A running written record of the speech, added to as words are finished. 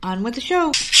On with the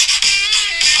show.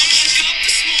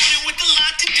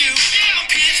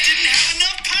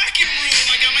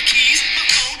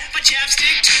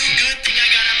 Chapstick too. Good thing I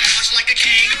got a pouch like a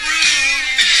kangaroo.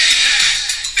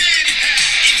 Fanny pack.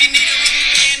 If you need a rubber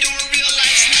band or a real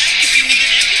life snack, if you need an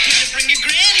EpiPen to bring your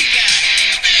granny back.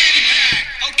 Fanny pack.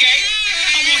 Okay.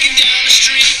 I'm walking down the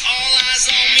street, all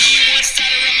eyes on me. One side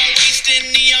around my waist in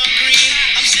neon green.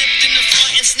 I'm zipped in the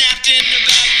front and snapped in the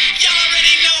back. Y'all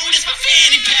already know this my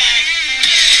fanny pack.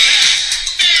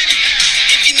 Fanny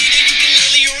pack. If you need a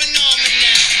ukulele or an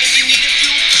almanac, if you need a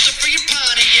fuel filter for your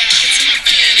Pontiac, it's in my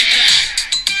fanny pack.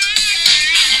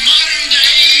 I'm a modern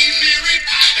day Mary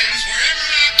Poppins. Wherever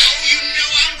I go, you know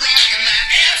I'm rocking that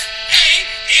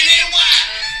F-A-N-N-Y.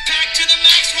 Packed to the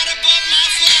max right above my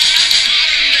fly.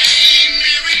 Modern day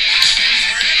Mary Poppins.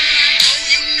 Wherever I go,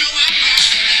 you know I'm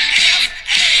rocking that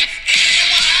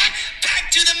F-A-N-N-Y.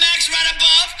 Packed to the max right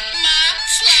above my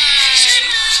fly.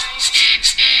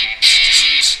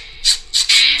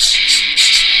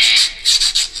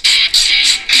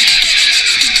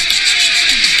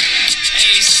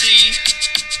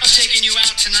 I'm taking you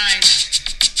out tonight,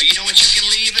 but you know what you can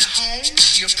leave at home?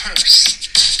 Your purse,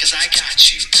 cause I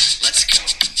got you. Let's go.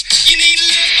 You need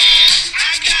lip balm?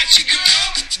 I got you, girl.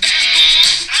 Bath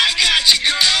bomb? I got you,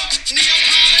 girl. Nail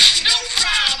polish? No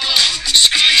problem.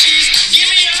 Scrunchies? Give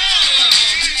me all of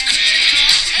them. Credit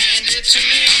card? Hand it to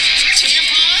me.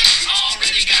 Tampon?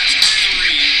 Already got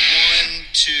 3. 1,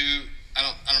 2. I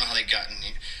don't know how they got in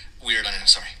here. Weird, I know,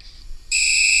 sorry.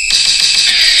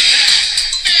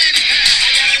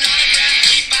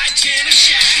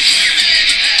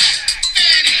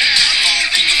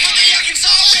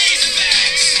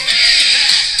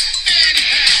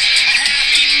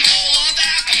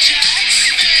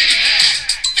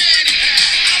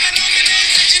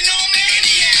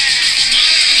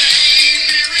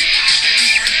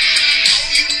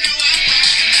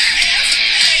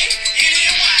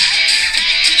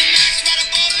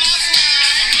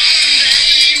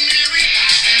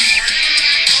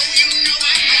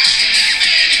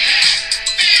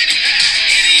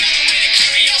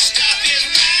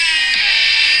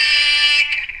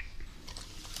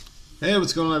 Hey,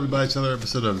 what's going on, everybody? It's another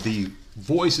episode of the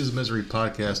Voices of Misery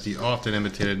podcast, the often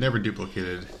imitated, never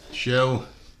duplicated show.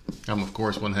 I'm, of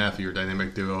course, one half of your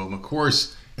dynamic duo. I'm, of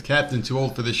course, Captain Too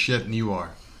Old for This Shit, and you are.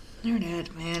 You're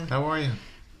not, man. How are you?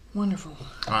 Wonderful.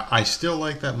 I still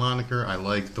like that moniker. I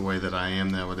like the way that I am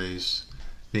nowadays,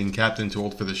 being Captain Too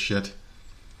Old for This Shit.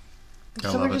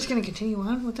 So we're just going to continue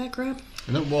on with that crap?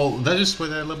 No, well, that's just the way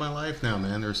that I live my life now,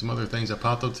 man. There's some other things that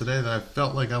popped up today that I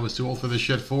felt like I was too old for this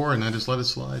shit for, and I just let it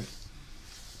slide.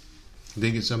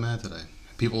 Didn't get so mad today.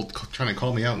 People trying to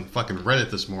call me out on fucking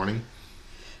Reddit this morning.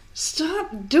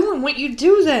 Stop doing what you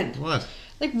do then. What?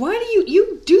 Like, why do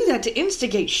you do that to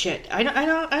instigate shit? I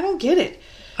don't get it.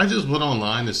 I just went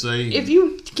online to say, if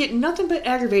you get nothing but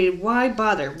aggravated, why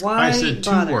bother? Why I said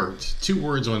bother? two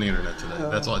words on the internet today.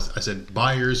 That's all. I said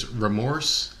buyer's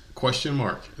remorse ?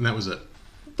 And that was it.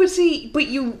 But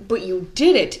you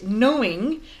did it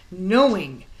knowing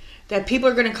that people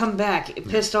are going to come back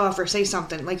pissed off or say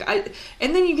something and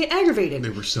then you get aggravated. They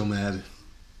were so mad.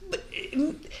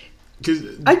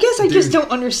 I guess I just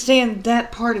don't understand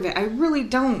that part of it. I really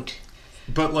don't.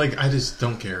 But I just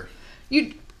don't care.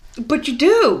 But you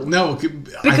do. No,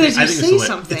 because I think you say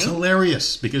something. It's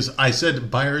hilarious because I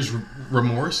said buyer's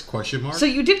remorse ? So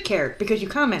you did care because you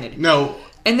commented. No,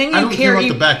 and then you I don't care about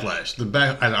the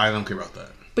backlash. I don't care about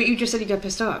that. But you just said you got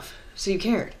pissed off, so you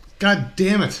cared. God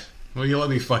damn it! Well, you let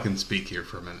me fucking speak here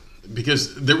for a minute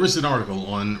because there was an article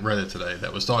on Reddit today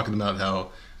that was talking about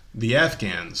how the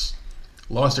Afghans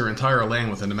lost their entire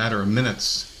land within a matter of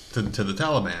minutes to the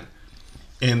Taliban.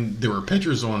 And there were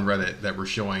pictures on Reddit that were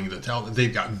showing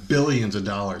they've got billions of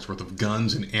dollars worth of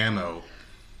guns and ammo,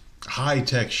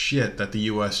 high-tech shit that the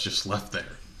U.S. just left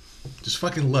there. Just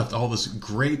fucking left all this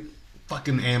great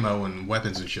fucking ammo and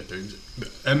weapons and shit. They're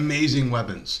amazing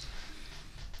weapons.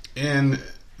 And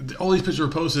all these pictures were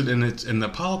posted in the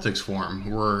politics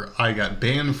forum where I got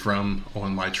banned from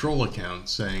on my troll account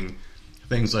saying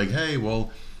things like, hey,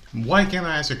 well, why can't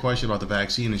I ask a question about the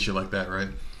vaccine and shit like that, right?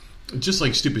 Just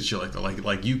stupid shit like that.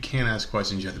 Like you can't ask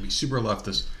questions. You have to be super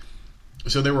leftist.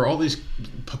 So there were all these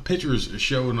pictures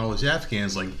showing all these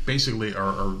Afghans, basically,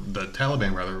 or the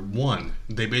Taliban rather, won.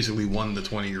 They basically won the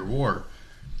 20-year war.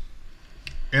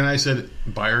 And I said,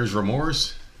 buyer's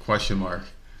remorse ?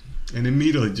 And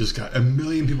immediately just got a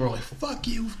million people were like, fuck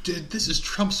you, dude. This is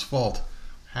Trump's fault.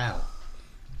 How?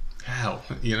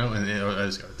 You know, and I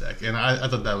just got attacked. And I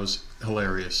thought that was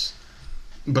hilarious.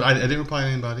 But I didn't reply to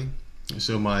anybody.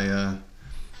 So my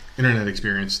internet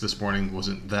experience this morning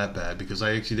wasn't that bad because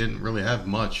I actually didn't really have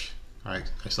much. I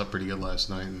slept pretty good last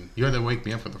night, and you had to wake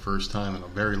me up for the first time in a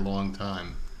very long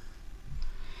time.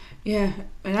 Yeah,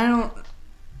 and I don't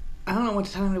know what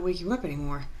time to wake you up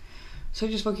anymore. So I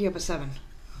just woke you up at 7.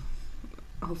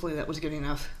 Hopefully that was good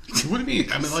enough. What do you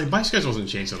mean? I mean, like, my schedule hasn't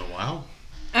changed in a while.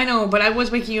 I know, but I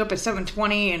was waking you up at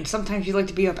 7:20, and sometimes you like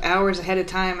to be up hours ahead of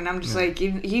time, and I'm just like,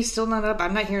 he's still not up.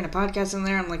 I'm not hearing a podcast in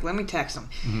there. I'm like, let me text him.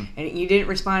 Mm-hmm. And you didn't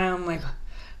respond, and I'm like,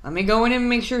 let me go in and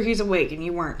make sure he's awake, and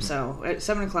you weren't. So at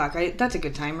 7 o'clock, that's a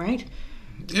good time, right?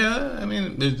 Yeah, I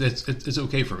mean, it's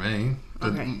okay for me.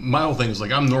 Okay. My whole thing is,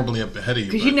 like, I'm normally up ahead of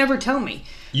you. Because you never tell me.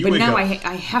 But now I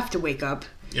have to wake up.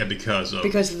 Yeah, because of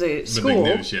the school.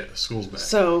 Big news. Yeah, school's back.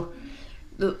 So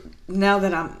now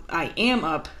that I am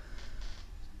up,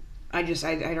 I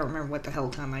don't remember what the hell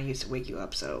time I used to wake you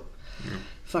up. So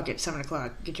fuck it, 7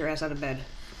 o'clock. Get your ass out of bed.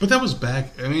 But that was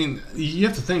back. I mean, you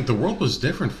have to think the world was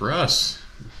different for us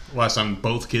last time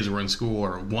both kids were in school,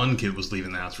 or one kid was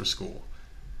leaving the house for school.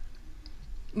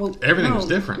 Well, everything was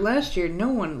different. Last year, no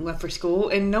one left for school,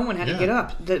 and no one had to get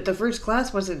up. The first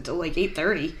class wasn't until like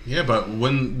 8:30. Yeah, but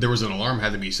when there was an alarm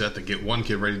had to be set to get one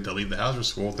kid ready to leave the house for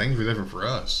school, things were different for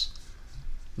us.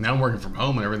 Now I'm working from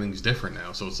home, and everything's different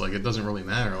now, so it's like it doesn't really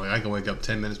matter. Like I can wake up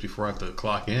 10 minutes before I have to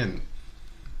clock in,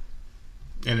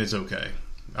 and it's okay.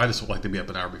 I just like to be up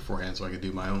an hour beforehand so I can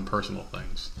do my own personal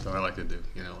things that I like to do.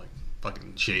 You know, like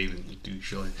fucking shave and do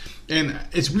shit. And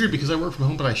it's weird because I work from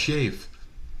home, but I shave.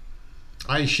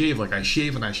 I shave and I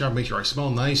shower, make sure I smell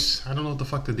nice. I don't know what the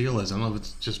fuck the deal is. I don't know if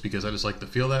it's just because I just like to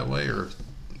feel that way or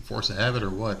force a habit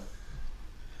or what.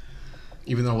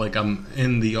 Even though, like, I'm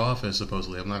in the office,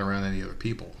 supposedly, I'm not around any other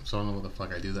people. So I don't know what the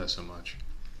fuck I do that so much.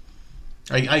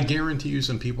 I guarantee you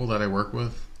some people that I work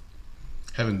with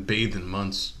haven't bathed in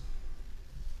months.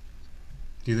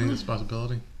 Do you think that's a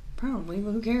possibility? Probably,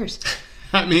 but who cares?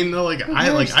 I mean, no,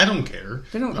 I don't care.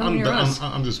 They don't come near us.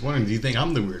 I'm just wondering, do you think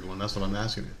I'm the weird one? That's what I'm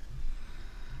asking you.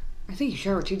 I think you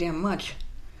shower too damn much.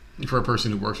 For a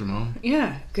person who works from home?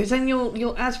 Yeah, because then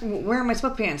you'll ask, where are my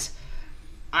sweatpants?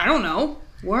 I don't know.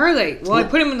 Where are they? Well, I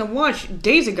put them in the wash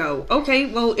days ago. Okay,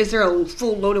 well, is there a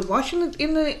full load of wash in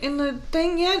the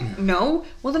thing yet? No.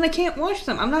 Well, then I can't wash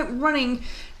them. I'm not running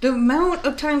the amount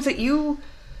of times that you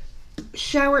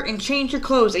shower and change your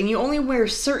clothes, and you only wear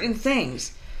certain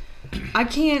things. I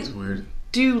can't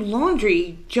do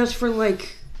laundry just for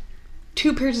like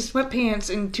 2 pairs of sweatpants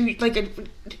and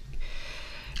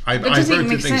I burn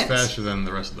two things faster than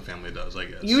the rest of the family does, I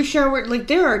guess. You shower,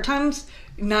 there are times,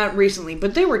 not recently,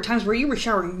 but there were times where you were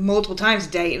showering multiple times a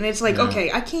day, and it's like,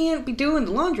 okay, I can't be doing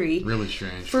the laundry. Really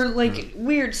strange. For,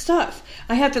 weird stuff.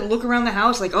 I have to look around the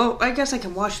house like, oh, I guess I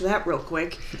can wash that real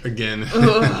quick. Again.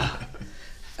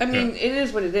 I mean, it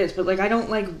is what it is, but, I don't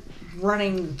like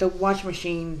running the wash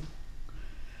machine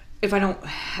if I don't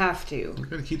have to. You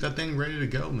gotta keep that thing ready to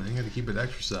go, man. You gotta keep it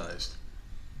exercised.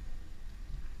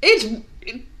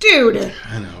 Dude.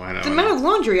 I know. The amount of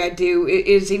laundry I do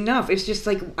is enough. It's just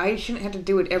I shouldn't have to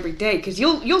do it every day because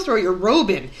you'll throw your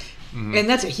robe in, and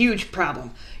that's a huge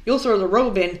problem. You'll throw the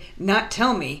robe in, not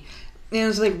tell me, and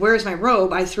it's like, where's my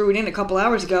robe? I threw it in a couple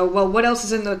hours ago. Well, what else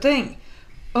is in the thing?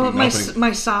 Oh,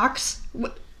 my socks.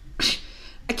 What?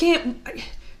 I can't.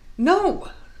 No.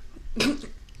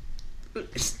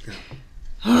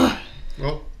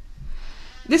 Well,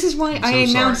 this is why I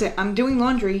announce it. I'm doing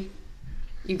laundry.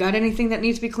 You got anything that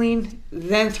needs to be cleaned?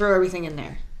 Then throw everything in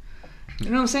there. You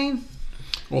know what I'm saying?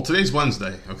 Well, today's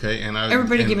Wednesday, okay?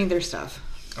 Everybody give me their stuff.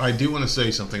 I do want to say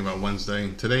something about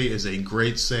Wednesday. Today is a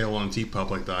great sale on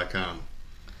tpublic.com.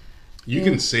 You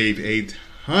can save a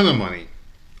ton of money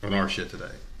on our shit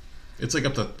today. It's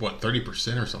up to,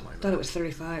 30% or something like that? I thought it was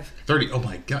 35. 30, oh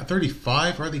my God,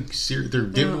 35? Are they serious? They're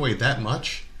giving away that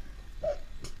much?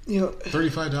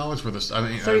 $35 for this. I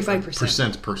mean,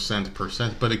 35%.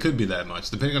 percent, but it could be that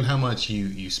much depending on how much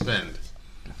you spend.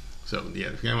 So yeah,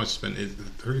 if you know how much you spend,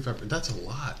 35. That's a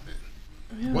lot, man.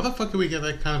 Yeah. Why the fuck can we get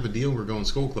that kind of a deal? We're going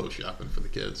school clothes shopping for the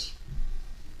kids.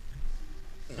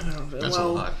 That's a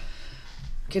lot.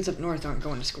 Kids up north aren't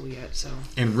going to school yet, so.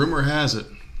 And rumor has it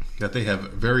that they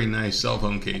have very nice cell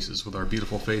phone cases with our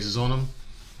beautiful faces on them.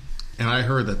 And I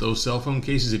heard that those cell phone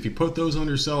cases, if you put those on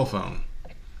your cell phone,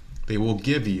 they will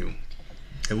give you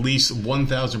at least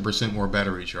 1,000% more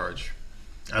battery charge.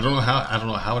 I don't know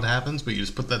how it happens, but you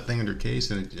just put that thing in your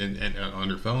case and on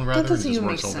your phone rather. That doesn't even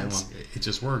make all day sense. long. It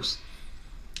just works.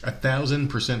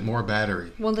 1,000% more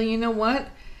battery. Well, then you know what?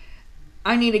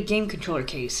 I need a game controller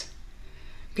case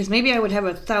because maybe I would have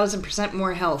 1,000%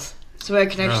 more health, so I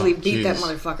can actually beat that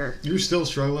motherfucker. You're still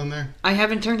struggling there? I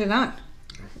haven't turned it on.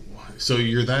 So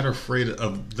you're that afraid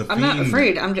of the I'm fiend? not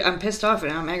afraid. I'm pissed off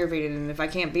and I'm aggravated. And if I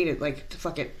can't beat it, like,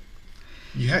 fuck it.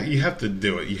 You have to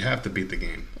do it. You have to beat the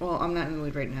game. Well, I'm not in the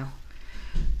mood right now.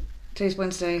 Today's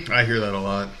Wednesday. I hear that a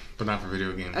lot, but not for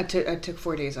video games. I took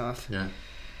 4 days off. Yeah.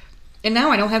 And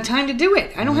now I don't have time to do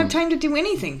it. I don't have time to do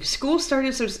anything. School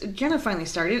started, so Jenna finally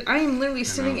started. I am literally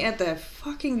sitting at the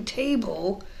fucking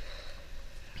table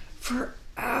for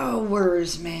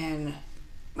hours, man.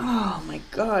 Oh my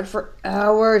god, for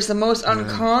hours. The most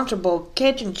uncomfortable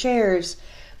kitchen chairs.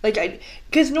 Like,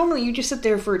 because normally you just sit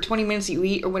there for 20 minutes, you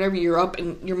eat or whatever, you're up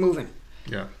and you're moving.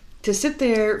 Yeah. To sit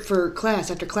there for class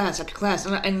after class after class,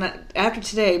 and after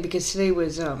today, because today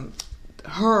was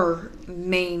her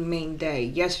main day.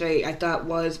 Yesterday I thought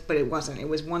was, but it wasn't. It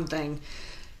was one thing,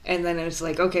 and then it was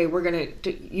like, okay,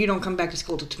 you don't come back to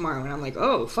school till tomorrow, and I'm like,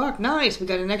 oh fuck, nice, we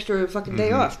got an extra fucking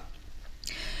day off.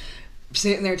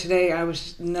 Sitting there today, I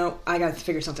got to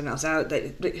figure something else out.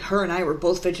 That her and I were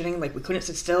both fidgeting, like we couldn't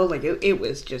sit still. Like it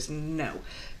was just no.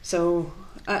 So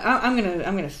I'm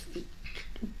gonna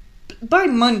by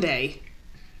Monday,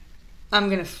 I'm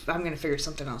gonna figure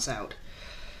something else out.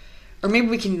 Or maybe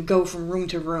we can go from room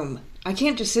to room. I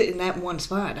can't just sit in that one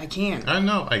spot. I can't. I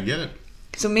know. I get it.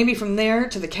 So maybe from there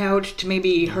to the couch to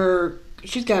maybe her.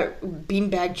 She's got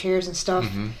beanbag chairs and stuff.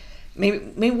 Mm-hmm.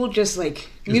 Maybe we'll just like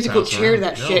musical chair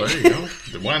that shit. There you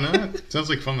go. Why not? Sounds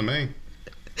like fun to me.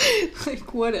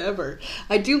 Like whatever.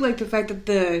 I do like the fact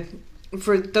that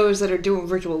for those that are doing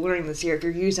virtual learning this year, if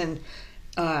you're using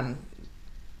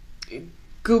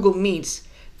Google Meets,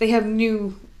 they have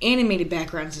new animated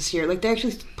backgrounds this year. Like they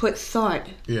actually put thought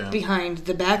behind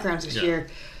the backgrounds this year.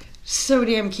 So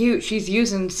damn cute. She's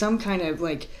using some kind of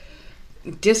like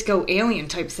disco alien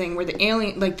type thing where the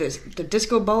alien, like the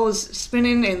disco ball is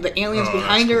spinning and the aliens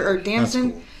behind her are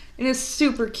dancing. Cool. And it's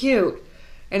super cute.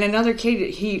 And another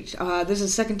kid, this is the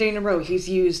second day in a row, he's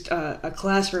used a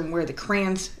classroom where the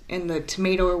crayons and the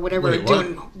tomato or whatever are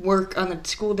doing work on the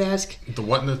school desk. The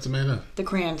what in the tomato? The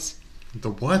crayons. The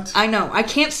what? I know. I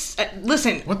can't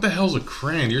listen. What the hell's a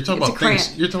crayon? You're talking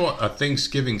about a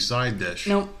Thanksgiving side dish.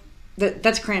 No,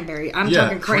 that's cranberry. I'm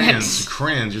talking crayons.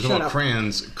 Crayons. You're talking about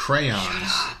crayons. Crayons.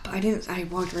 Shut up. I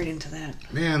walked right into that.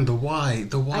 Man, the Y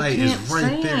is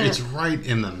right there. It's right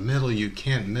in the middle. You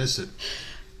can't miss it.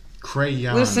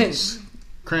 Crayons. Listen.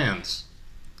 Crayons.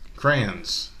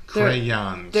 Crayons.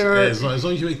 As long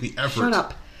as you make the effort. Shut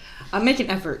up. I'm making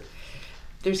effort.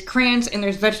 There's crayons and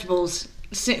there's vegetables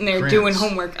sitting there doing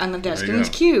homework on the desk. And it's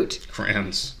cute.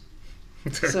 Crayons.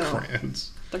 They're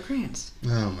crayons. They're crayons.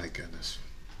 Oh my goodness.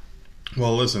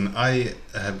 Well, listen, I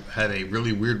have had a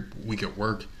really weird week at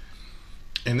work.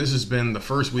 And this has been the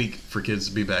first week for kids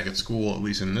to be back at school, at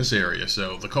least in this area.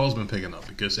 So the call's been picking up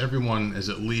because everyone is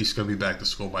at least going to be back to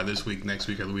school by this week, next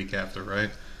week, or the week after, right?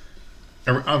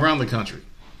 Around the country.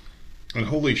 And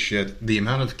holy shit, the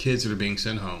amount of kids that are being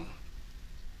sent home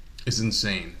is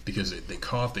insane because they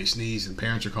cough, they sneeze, and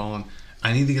parents are calling,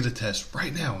 I need to get a test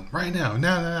right now,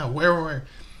 no, where?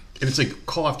 And it's like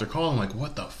call after call. I'm like,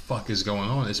 what the fuck is going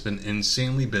on? It's been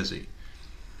insanely busy.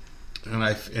 And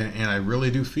I really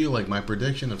do feel like my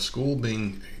prediction of school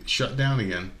being shut down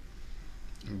again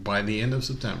by the end of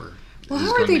September. Well,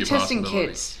 how are they testing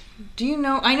kids? Do you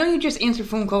know? I know you just answer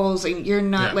phone calls and you're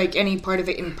not like any part of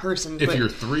it in person. If you're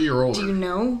 3 or older, do you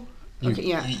know? Okay,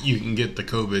 you can get the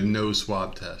COVID nose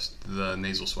swab test, the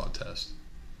nasal swab test.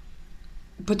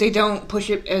 But they don't push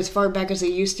it as far back as they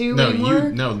used to anymore?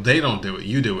 No, they don't do it.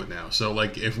 You do it now. So,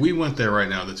 like, if we went there right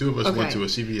now, the two of us went to a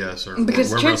CVS or because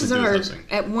wherever else chances they do are, testing.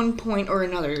 at one point or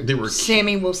another,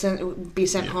 Sammy will be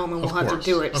sent home and we'll have to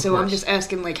do it. So I'm just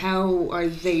asking, like, how are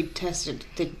they tested,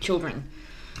 the children?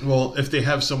 Well, if they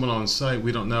have someone on site,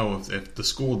 we don't know if the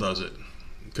school does it.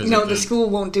 No, the school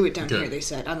won't do it down here, they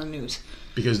said, on the news.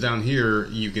 Because down here,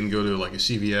 you can go to, like, a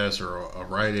CVS or a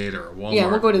Rite Aid or a Walmart. Yeah,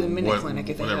 we'll go to the mini clinic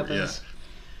if it happens. Yeah.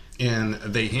 And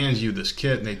they hand you this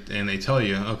kit, and they tell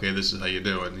you, okay, this is how you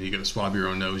do it. And you got to swab your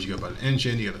own nose. You go about an inch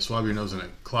in. You got to swab your nose in a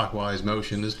clockwise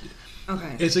motion.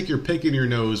 It's like you're picking your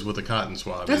nose with a cotton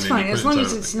swab. That's fine, as long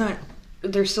as it's not.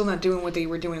 They're still not doing what they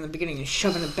were doing in the beginning and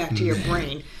shoving it back to your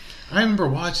brain. I remember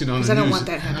watching on the news, I don't want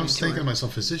that and I was thinking to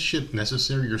myself, is this shit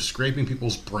necessary? You're scraping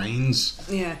people's brains.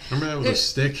 Yeah. Remember that with a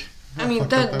stick? I mean,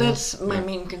 that's my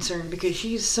main concern because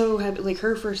she's so happy. Like,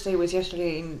 her first day was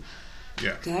yesterday, and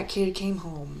that kid came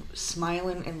home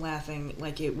smiling and laughing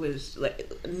like it was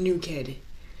like a new kid.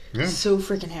 Yeah. So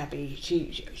freaking happy.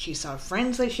 She saw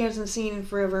friends that she hasn't seen in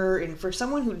forever, and for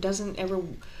someone who doesn't ever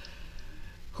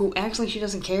who acts like she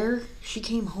doesn't care, she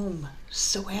came home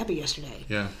so happy yesterday.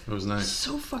 Yeah, it was nice.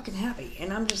 So fucking happy.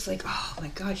 And I'm just like, oh my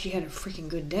god, she had a freaking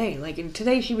good day. Like, and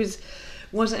today she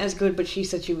wasn't as good, but she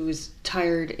said she was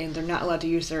tired and they're not allowed to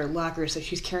use their locker, so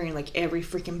she's carrying like every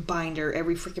freaking binder,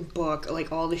 every freaking book,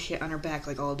 like all the shit on her back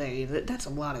like all day. That's a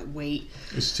lot of weight.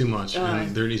 It's too much.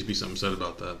 And there needs to be something said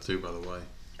about that too, by the way.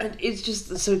 And it's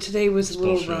just, so today was a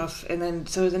little bullshit. rough, and then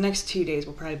so the next 2 days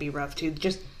will probably be rough too,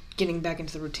 just getting back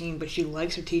into the routine. But she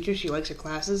likes her teachers, she likes her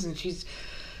classes, and she's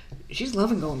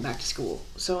loving going back to school.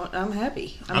 So I'm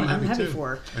happy. I'm happy too.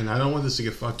 for her. And I don't want this to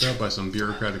get fucked up by some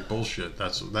bureaucratic bullshit.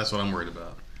 That's what I'm worried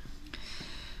about.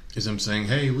 Is I'm saying,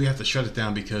 hey, we have to shut it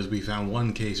down because we found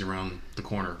one case around the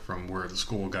corner from where the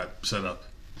school got set up.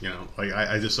 You know, like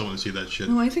I just don't want to see that shit.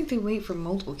 No, I think they wait for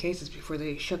multiple cases before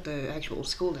they shut the actual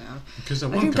school down. Because that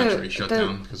one country shut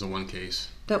down because of one case.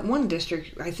 That one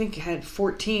district, I think, had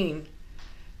 14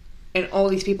 and all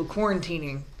these people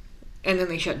quarantining, and then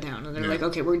they shut down. And they're like,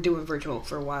 okay, we're doing virtual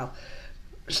for a while.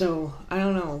 So, I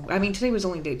don't know. I mean, today was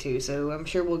only day 2, so I'm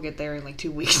sure we'll get there in like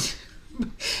 2 weeks.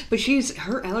 But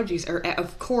her allergies are,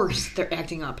 of course, they're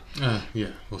acting up. Yeah,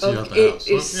 we'll see out the house.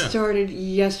 It started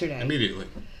yesterday. Immediately.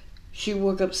 She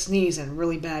woke up sneezing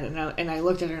really bad, and I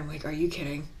looked at her and I'm like, are you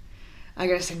kidding? I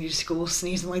gotta send you to school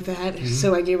sneezing like that. Mm-hmm.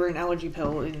 So I gave her an allergy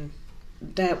pill, and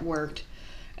that worked.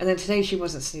 And then today she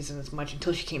wasn't sneezing as much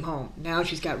until she came home. Now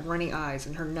she's got runny eyes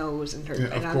and her nose and her... Yeah,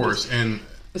 and of course.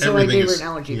 So I gave her an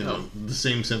allergy pill. Know, the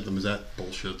same symptom as that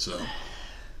bullshit, so...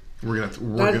 We're going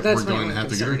to have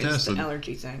to get her tested. The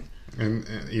allergy thing. And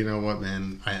you know what,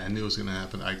 man? I knew it was going to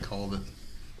happen. I called it.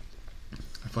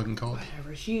 I fucking called it.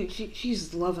 Whatever.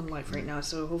 She's loving life right now.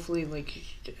 So hopefully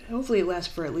it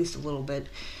lasts for at least a little bit.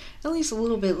 At least a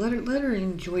little bit. Let her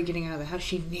enjoy getting out of the house.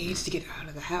 She needs to get out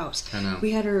of the house. I know. We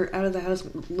had her out of the house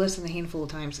less than a handful of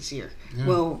times this year. Yeah.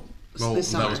 Well, this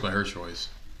summer. That was by her choice.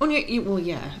 Oh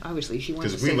yeah. Obviously, she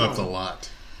wanted to stay because we left home. a lot.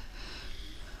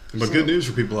 But good news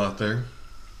for people out there.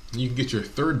 You can get your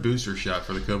third booster shot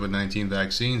for the COVID-19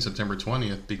 vaccine September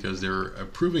 20th because they're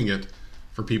approving it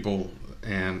for people,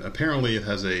 and apparently it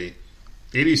has a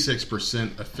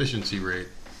 86% efficiency rate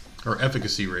or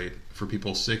efficacy rate for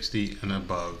people 60 and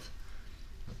above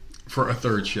for a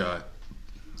third shot.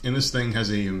 And this thing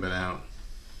hasn't even been out.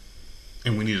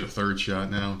 And we need a third shot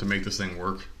now to make this thing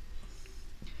work.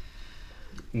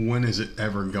 When is it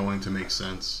ever going to make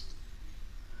sense?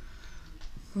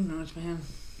 Who knows, man?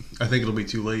 I think it'll be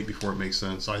too late before it makes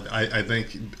sense. I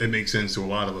think it makes sense to a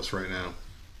lot of us right now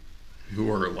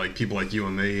who are like people like you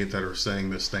and me that are saying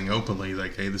this thing openly,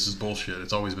 like, hey, this is bullshit.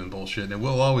 It's always been bullshit, and it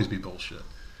will always be bullshit.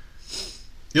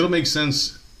 It'll make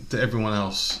sense to everyone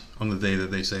else on the day that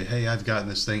they say, hey, I've gotten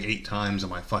this thing 8 times on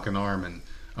my fucking arm, and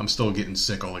I'm still getting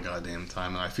sick all the goddamn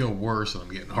time, and I feel worse, and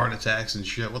I'm getting heart attacks and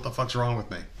shit. What the fuck's wrong with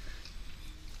me?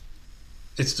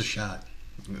 It's the shot.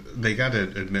 They got to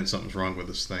admit something's wrong with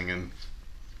this thing, and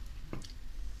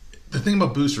the thing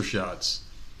about booster shots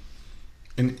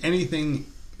and anything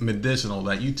medicinal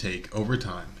that you take over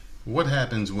time, what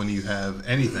happens when you have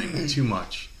anything too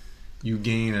much? You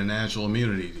gain a natural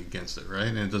immunity against it, right?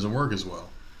 And it doesn't work as well.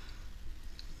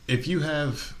 If you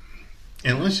have,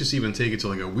 and let's just even take it to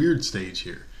like a weird stage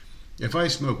here. If I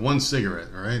smoke one cigarette,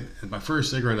 all right, and my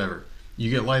first cigarette ever, you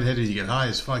get lightheaded, you get high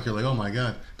as fuck, you're like, oh my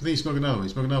god. But then you smoke another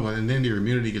one, and then your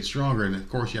immunity gets stronger, and of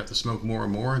course you have to smoke more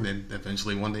and more, and then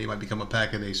eventually one day you might become a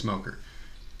pack-a-day smoker.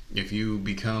 If you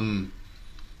become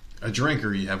a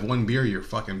drinker, you have one beer, you're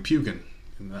fucking puking.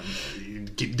 And you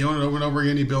keep doing it over and over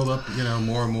again, you build up,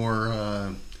 more and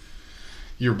more,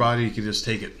 your body can just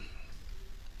take it.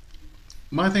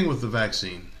 My thing with the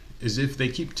vaccine is if they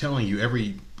keep telling you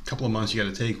every couple of months you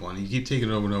got to take one, you keep taking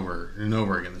it over and over and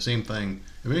over again, the same thing,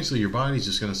 eventually your body's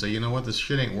just going to say, you know what, this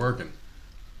shit ain't working.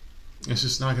 It's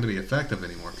just not going to be effective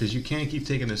anymore because you can't keep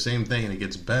taking the same thing and it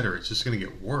gets better. It's just going to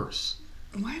get worse.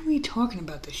 Why are we talking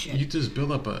about this shit? You just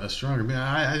build up a stronger... Man,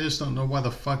 I just don't know why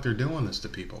the fuck they're doing this to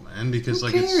people, man. Because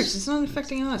who cares? It's not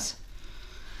affecting us.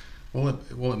 Well,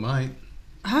 it might.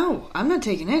 How? I'm not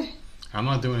taking it. I'm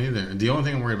not doing it either. The only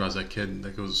thing I'm worried about is that kid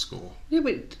that goes to school. Yeah,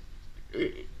 but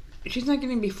she's not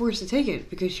going to be forced to take it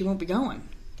because she won't be going.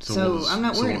 So I'm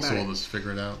not worried about it. So we'll just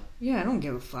figure it out. Yeah, I don't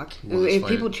give a fuck. If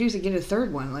people choose to get a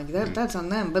third one, like that's on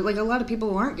them. But like a lot of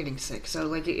people aren't getting sick, so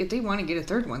like if they want to get a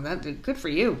third one, that's good for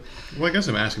you. Well, I guess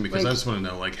I'm asking because I just want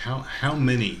to know, like, how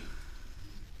many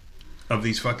of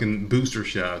these fucking booster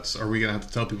shots are we gonna have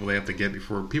to tell people they have to get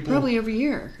before people? Probably every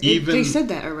year. They said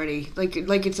that already. Like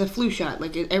it's a flu shot.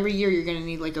 Like every year you're gonna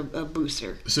need like a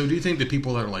booster. So do you think that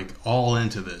people that are like all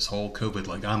into this whole COVID,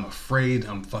 like I'm afraid,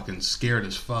 I'm fucking scared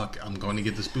as fuck, I'm going to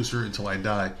get this booster until I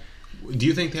die? Do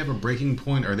you think they have a breaking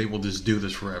point, or they will just do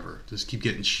this forever? Just keep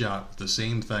getting shot with the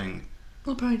same thing?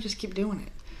 We'll probably just keep doing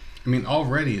it. I mean,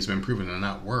 already it's been proven to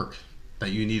not work. That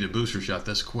you need a booster shot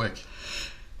this quick.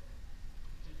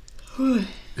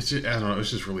 It's just, I don't know.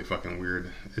 It's just really fucking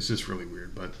weird. It's just really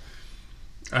weird. But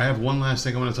I have one last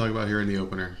thing I want to talk about here in the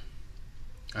opener.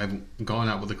 I've gone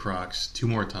out with the Crocs 2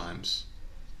 more times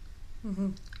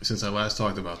since I last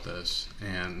talked about this,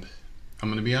 and I'm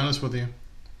going to be honest with you.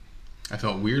 I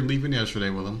felt weird leaving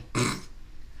yesterday with them.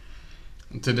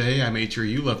 Today, I made sure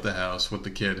you left the house with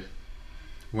the kid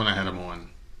when I had him on.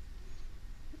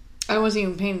 I wasn't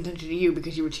even paying attention to you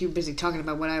because you were too busy talking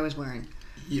about what I was wearing.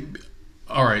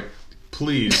 All right,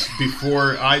 please,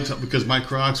 before because my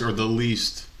Crocs are the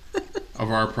least of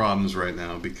our problems right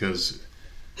now, because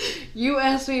you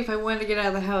asked me if I wanted to get out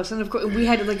of the house, and of course we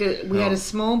had had a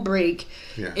small break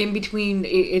in between.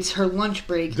 It's her lunch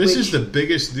break. This is the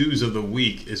biggest news of the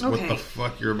week. Is what the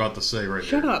fuck you're about to say right now.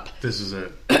 Shut up. This is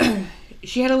it.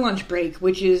 She had a lunch break,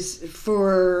 which is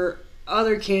for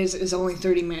other kids is only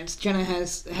 30 minutes. Jenna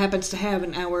happens to have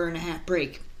an hour and a half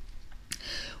break,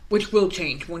 which will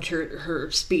change once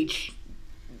her speech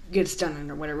gets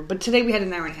done or whatever. But today we had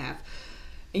an hour and a half,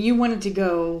 and you wanted to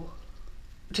go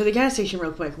to the gas station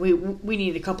real quick. We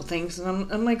needed a couple things,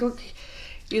 and I'm like, okay.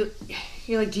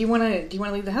 You're like, do you want to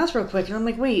leave the house real quick? And I'm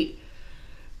like, wait,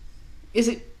 is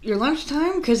it your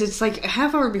lunchtime? Because it's like a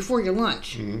half hour before your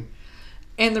lunch. Mm-hmm.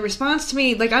 And the response to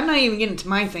me, like, I'm not even getting to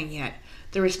my thing yet.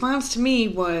 The response to me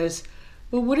was,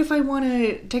 well, what if I want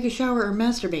to take a shower or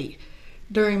masturbate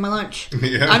during my lunch?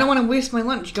 Yeah. I don't want to waste my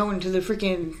lunch going to the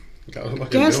freaking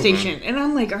gas station. Man. And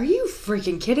I'm like, are you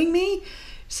freaking kidding me?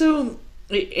 So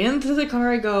into the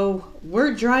car I go,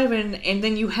 we're driving, and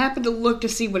then you happen to look to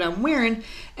see what I'm wearing,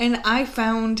 and I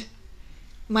found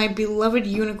my beloved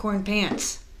unicorn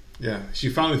pants. Yeah, she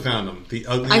finally found them. The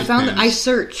ugliest pants. I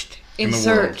searched and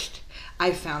searched.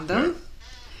 I found them. Yeah.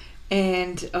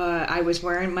 And I was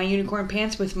wearing my unicorn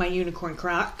pants with my unicorn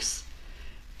Crocs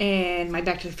and my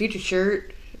Back to the Future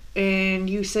shirt. And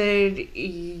you said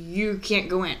you can't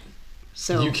go in.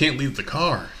 So you can't leave the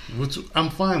car. Which I'm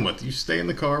fine with. You stay in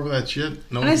the car with that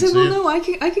shit. No one and I said, well, no, I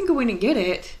can go in and get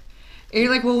it. And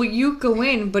you're like, well, you go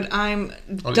in, but I'm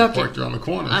ducking. You parked around the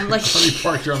corner. I'm like, you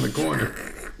parked around the corner.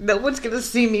 No one's going to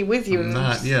see me with you. I'm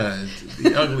not, yeah. It's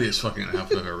the ugliest fucking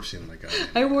outfit I've ever seen. My God.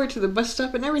 I wore it to the bus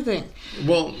stop and everything.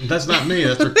 Well, that's not me.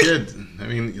 That's her kid. I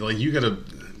mean, like, you got to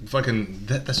fucking...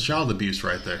 That's child abuse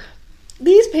right there.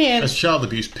 These pants... That's child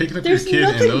abuse. Picking up your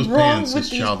kid in those pants is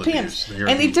child abuse.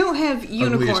 And they don't have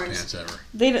unicorns. Ugliest pants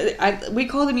ever. We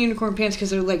call them unicorn pants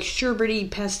because they're like sherbety,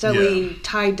 pastel-y,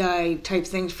 tie-dye type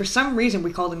things. For some reason,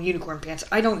 we call them unicorn pants.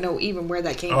 I don't know even where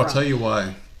that came from. I'll tell you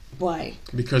why. Why?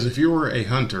 Because if you were a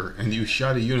hunter and you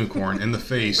shot a unicorn in the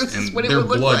face and their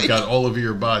blood got all over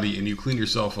your body and you clean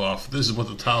yourself off, this is what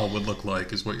the towel would look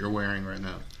like, is what you're wearing right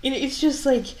now. And it's just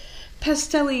like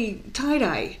pastel-y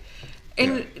tie-dye.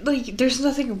 And like, there's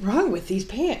nothing wrong with these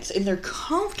pants, and they're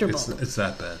comfortable. It's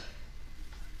that bad.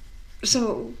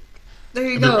 So, there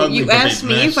you go. You asked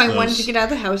me if I wanted to get out of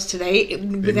the house today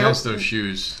without those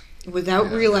shoes.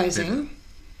 Without realizing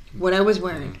what I was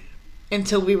wearing.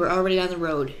 Until we were already on the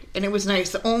road. And it was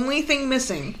nice. The only thing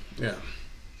missing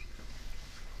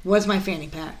was my fanny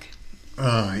pack.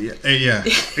 Yeah,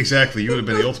 exactly. You would have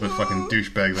been the ultimate fucking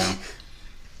douchebag then.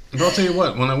 But I'll tell you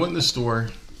what, when I went in the store,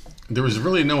 there was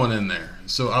really no one in there.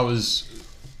 So I was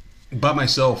by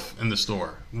myself in the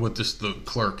store with just the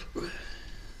clerk.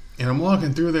 And I'm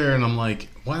walking through there and I'm like,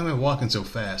 why am I walking so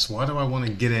fast? Why do I want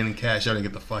to get in, cash out, and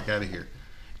get the fuck out of here?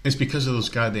 It's because of those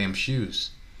goddamn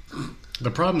shoes.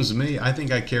 The problem is me. I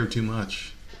think I care too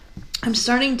much. I'm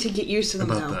starting to get used to them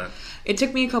now. That. It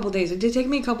took me a couple days. It did take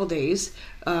me a couple days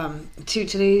to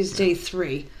today's day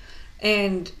 3.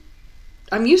 And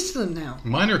I'm used to them now.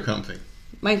 Mine are comfy.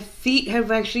 My feet have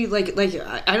actually, like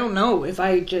I don't know if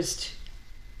I just...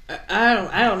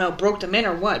 I don't know, broke them in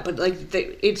or what, but like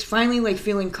it's finally like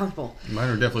feeling comfortable. Mine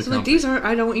are definitely so comfy. Like these are,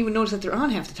 I don't even notice that they're on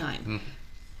half the time.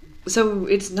 So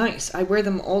it's nice. I wear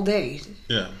them all day.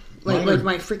 Yeah. Like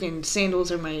my freaking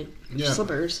sandals or my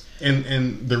slippers.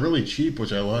 And they're really cheap,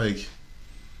 which I like.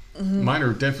 Mm-hmm. Mine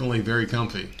are definitely very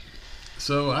comfy.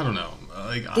 So I don't know.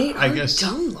 Like I guess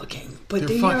dumb looking, but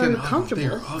they are comfortable.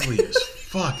 They're ugly as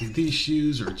fuck. These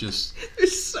shoes are just they're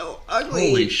so ugly.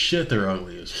 Holy shit, they're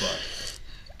ugly as fuck.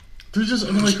 They're just,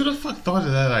 I mean, like, who the fuck thought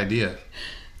of that idea?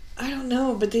 I don't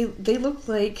know, but they look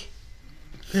like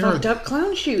fucked up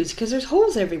clown shoes because there's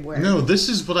holes everywhere. No, this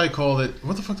is what I call it.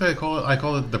 What the fuck did I call it? I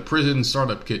call it the prison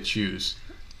startup kit shoes.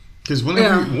 Because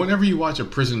whenever you watch a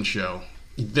prison show,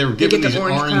 they're given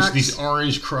these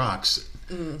orange Crocs,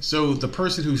 So the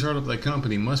person who started up that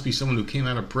company must be someone who came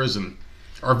out of prison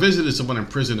or visited someone in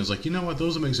prison. Is like, you know what?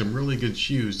 Those will make some really good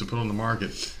shoes to put on the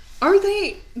market. Are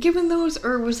they giving those,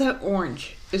 or was that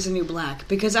orange is the new black?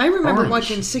 Because I remember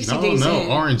watching 60 Days In.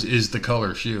 No, orange is the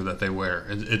color shoe that they wear.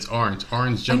 It's orange.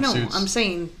 Orange jumpsuits. I know, I'm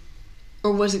saying,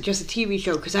 or was it just a TV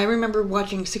show? Because I remember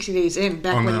watching 60 Days In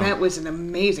back when that was an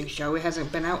amazing show. It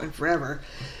hasn't been out in forever.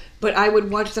 But I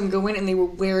would watch them go in and they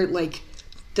would wear, like,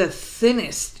 the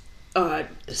thinnest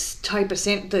type of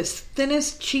sand, the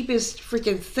thinnest, cheapest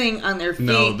freaking thing on their feet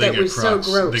that was Crocs.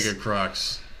 so gross. They get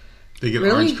Crocs. They get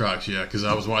Really? orange Crocs, yeah, because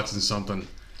I was watching something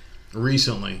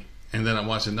recently, and then I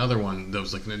watched another one that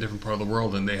was like in a different part of the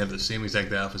world, and they had the same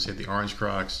exact outfits. They had the orange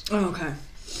Crocs. Oh, okay.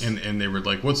 And they were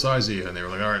like, what size are you? And they were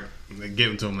like, all right. And they gave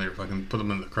them to them. They were fucking put them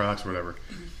in the Crocs or whatever.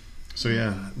 So,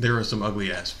 yeah, there are some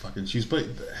ugly-ass fucking shoes. But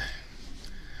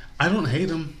I don't hate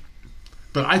them.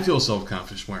 But I feel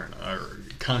self-conscious wearing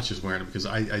them because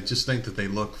I just think that they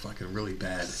look fucking really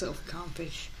bad.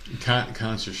 Self-conscious.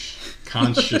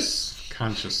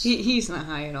 Conscious. He's not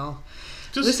high at all.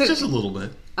 Just a little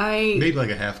bit. Maybe like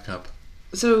a half cup.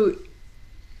 So,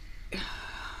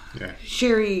 yeah.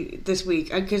 Sherry this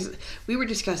week, because we were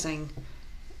discussing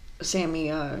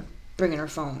Sammy bringing her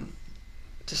phone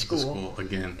to school.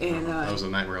 Again. And, that was a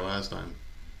nightmare last time.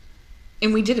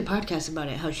 And we did a podcast about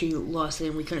it, how she lost it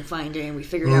and we couldn't find it and we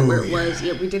figured out where it was.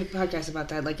 Yeah, we did a podcast about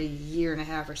that like a year and a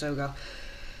half or so ago.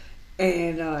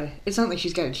 And it's not like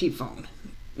she's got a cheap phone.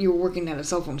 You were working at a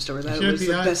cell phone store. That was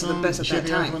the best of the best at that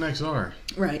time. She had the iPhone XR.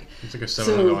 Right. It's like a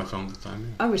 $700 iPhone at the time.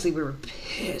 Yeah. Obviously, we were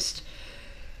pissed.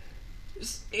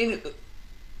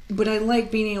 But I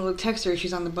like being able to text her if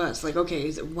she's on the bus. Like,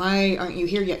 okay, why aren't you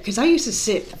here yet? Because I used to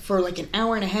sit for like an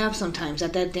hour and a half sometimes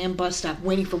at that damn bus stop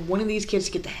waiting for one of these kids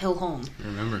to get the hell home. I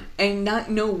remember. And not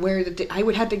know where I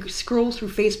would have to scroll through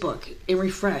Facebook and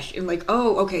refresh. And like,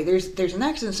 oh, okay, there's an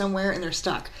accident somewhere and they're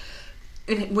stuck.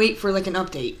 And wait for like an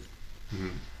update. Mm-hmm.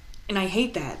 And I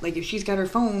hate that. Like, if she's got her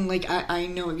phone, like, I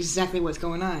know exactly what's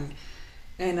going on.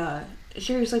 And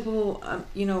Sherry's like, well,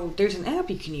 there's an app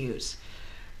you can use.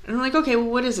 And I'm like, okay, well,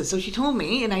 what is it? So she told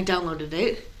me, and I downloaded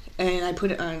it, and I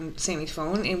put it on Sammy's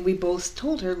phone, and we both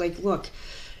told her, like, look,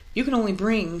 you can only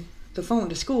bring the phone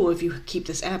to school if you keep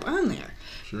this app on there.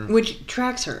 Sure. Which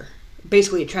tracks her.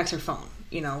 Basically, it tracks her phone.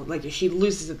 Like, if she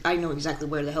loses it, I know exactly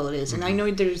where the hell it is. And I know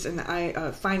there's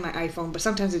Find My iPhone, but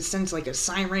sometimes it sends, like, a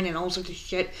siren and all sorts of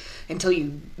shit until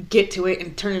you get to it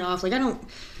and turn it off. Like, I don't...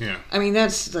 Yeah. I mean,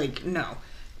 that's, like, no.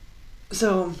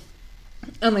 So,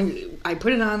 I'm like, I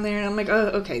put it on there, and I'm like, oh,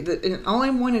 okay. And all I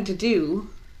wanted to do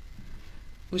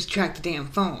was track the damn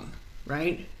phone,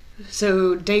 right?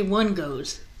 So, day one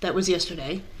goes. That was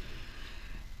yesterday.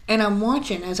 And I'm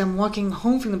watching as I'm walking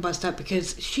home from the bus stop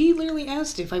because she literally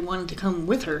asked if I wanted to come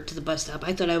with her to the bus stop.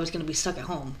 I thought I was going to be stuck at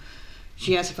home.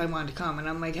 She asked if I wanted to come, and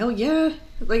I'm like, hell yeah.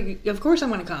 Like, of course I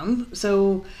want to come.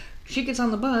 So she gets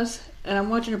on the bus, and I'm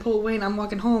watching her pull away, and I'm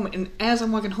walking home. And as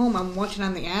I'm walking home, I'm watching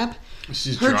on the app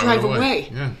her drive away.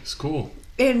 Yeah, it's cool.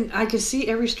 And I could see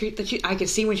every street I could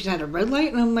see when she's at a red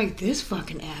light, and I'm like, this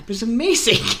fucking app is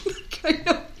amazing. I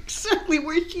know exactly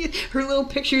where she is. Her little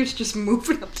picture is just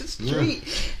moving up the street.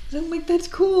 Yeah. And I'm like, that's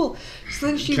cool. So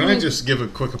then she I just give a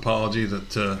quick apology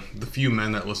to the few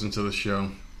men that listen to the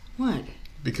show? What?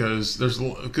 Because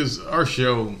our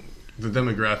show, the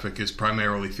demographic is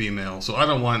primarily female, so I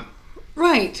don't want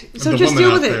right. So the just women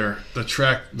deal out with there to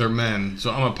track their men.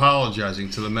 So I'm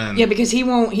apologizing to the men. Yeah, because he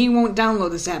won't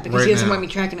download this app because he doesn't want me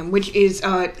tracking him, which is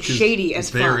shady as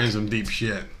fuck. They're in some deep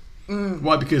shit.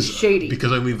 Why? Because shady.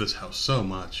 Because I leave this house so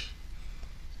much.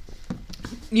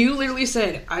 You literally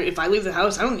said, if I leave the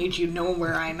house, I don't need you knowing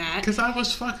where I'm at. Because I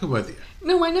was fucking with you.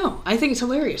 No, I know. I think it's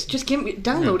hilarious. Just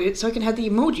download it so I can have the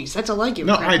emojis. That's all I give.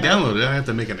 No, I downloaded it. I have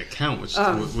to make an account, which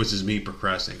is me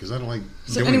procrastinating because I don't like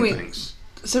doing things.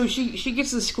 So she gets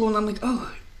to the school and I'm like,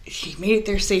 oh, she made it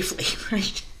there safely,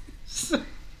 right? So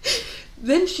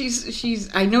then she's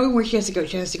I know where she has to go.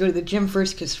 She has to go to the gym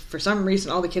first because for some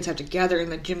reason all the kids have to gather in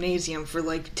the gymnasium for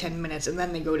like 10 minutes and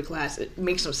then they go to class. It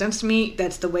makes no sense to me.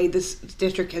 That's the way this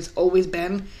district has always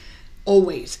been.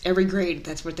 Always. Every grade,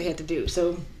 that's what they had to do.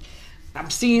 So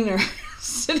I'm seeing her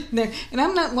sitting there and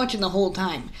I'm not watching the whole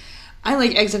time. I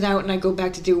like exit out and I go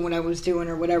back to doing what I was doing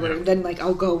or whatever. Yeah. And then like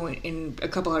I'll go in a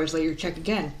couple hours later check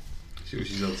again. See what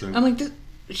she's up to. I'm like,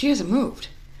 she hasn't moved.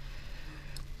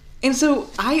 And so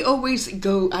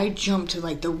I jump to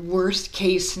like the worst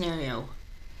case scenario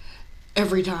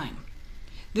every time.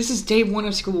 This is day one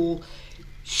of school.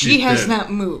 She has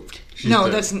not moved. No,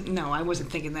 I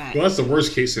wasn't thinking that. Well, that's the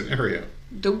worst case scenario.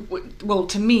 Well,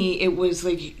 to me, it was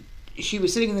like she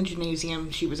was sitting in the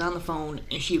gymnasium, she was on the phone,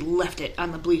 and she left it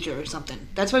on the bleacher or something.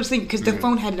 That's what I was thinking, because the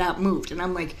phone had not moved. And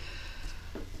I'm like,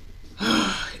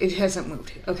 it hasn't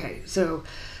moved. Okay, so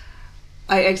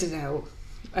I exit out.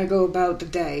 I go about the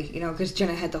day, because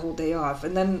Jenna had the whole day off.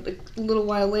 And then a little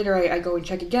while later, I go and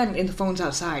check again, and the phone's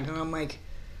outside. And I'm like,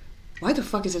 why the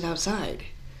fuck is it outside?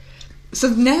 So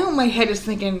now my head is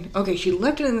thinking, okay, she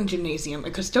left it in the gymnasium.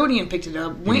 A custodian picked it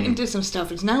up, went and did some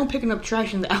stuff. It's now picking up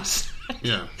trash in the outside.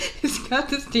 Yeah. It's got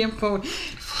this damn phone.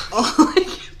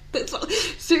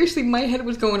 Seriously, my head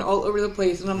was going all over the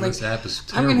place. And I'm This like, app is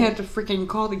I'm going to have terrible. to freaking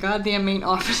call the goddamn main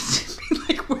office and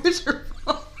be like, where's her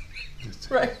phone?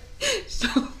 Right. So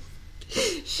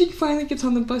she finally gets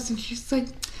on the bus and she's like,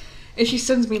 and she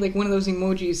sends me like one of those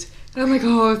emojis. And I'm like,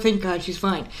 oh, thank God she's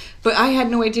fine. But I had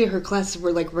no idea her classes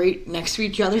were like right next to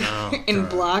each other in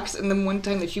blocks. And then one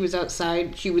time that she was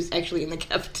outside, she was actually in the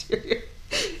cafeteria.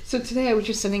 So today I was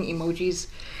just sending emojis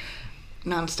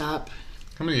nonstop.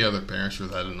 How many other parents are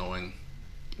that annoying?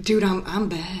 Dude, I'm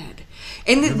bad.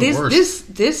 And You're the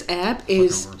this app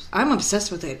is, worst. I'm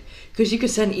obsessed with it. Because you can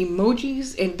send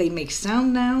emojis and they make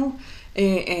sound now.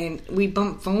 And we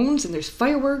bump phones and there's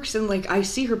fireworks. And like I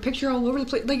see her picture all over the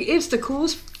place. Like it's the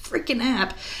coolest freaking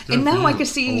app. And now I can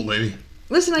see. Old lady.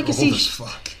 Listen, I can see. Old as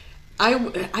fuck.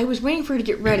 I was waiting for her to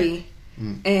get ready.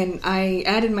 And I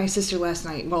added my sister last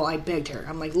night. Well, I begged her.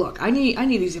 I'm like, look, I need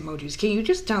these emojis. Can you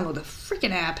just download the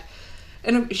freaking app?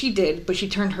 And she did, but she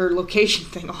turned her location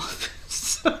thing off.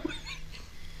 So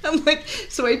I'm like,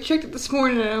 so I checked it this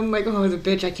morning, and I'm like, oh, the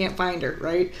bitch, I can't find her,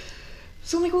 right?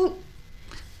 So I'm like, well,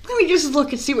 let me just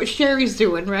look and see what Sherry's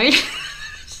doing, right?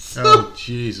 So Oh,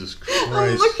 Jesus Christ.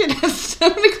 I'm looking at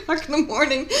 7 o'clock in the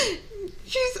morning.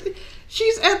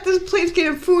 She's at this place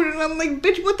getting food, and I'm like,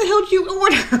 bitch, what the hell did you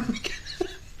order?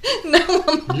 Now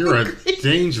I'm You're a hungry.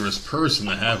 dangerous person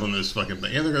to have on this fucking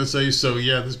thing. And they're going to say, so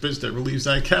yeah, this bitch that relieves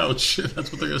that couch.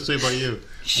 That's what they're going to say about you.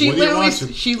 What are you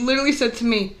watching? She literally said to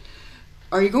me,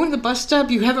 are you going to the bus stop?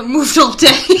 You haven't moved all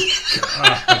day.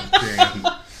 God damn.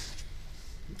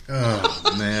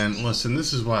 Oh, man. Listen,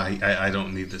 this is why I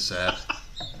don't need this app.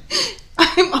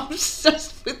 I'm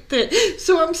obsessed with it.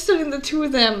 So I'm sending the two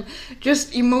of them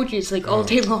just emojis like all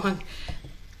day long.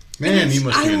 Man, you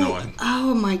must be annoying.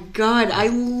 Oh my God, I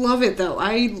love it though.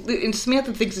 And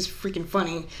Samantha thinks it's freaking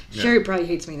funny. Yeah. Sherry probably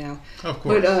hates me now. Of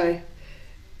course. But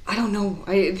I don't know.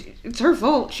 It's her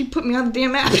fault. She put me on the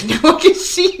damn app, and now I can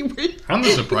see. I'm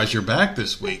just surprised you're back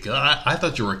this week. I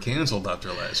thought you were canceled after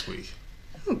last week.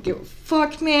 I don't give a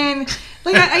fuck, man.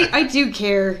 Like I do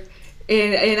care.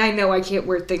 And I know I can't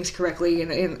word things correctly,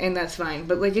 and that's fine.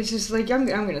 But like, it's just like I'm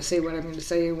gonna say what I'm gonna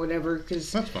say and whatever. Because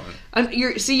That's fine.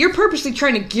 You're purposely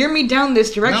trying to gear me down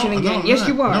this direction again. I'm Yes, not.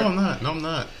 you are. No, I'm not. No, I'm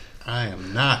not. I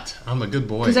am not. I'm a good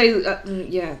boy. Because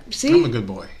yeah. See, I'm a good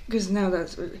boy. Because now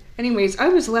that's. Anyways, I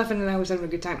was laughing and I was having a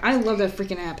good time. I love that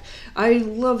freaking app. I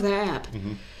love that app.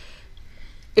 Mm-hmm.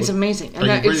 It's amazing. Are you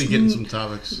ready to get into some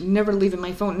topics? Never leaving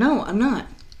my phone. No, I'm not.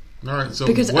 All right, so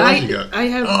Because what else you got? I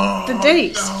have the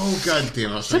dates. Oh, God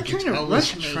damn. I was Stop trying trying to to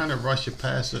rush me. rush you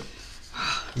past it.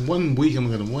 1 week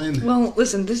I'm going to win. Well,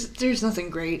 listen, there's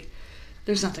nothing great.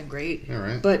 There's nothing great. All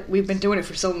right. But we've been doing it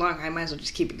for so long, I might as well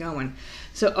just keep it going.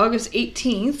 So August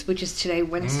 18th, which is today,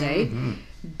 Wednesday,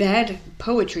 Bad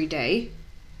Poetry Day,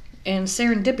 and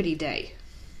Serendipity Day.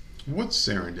 What's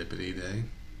Serendipity Day?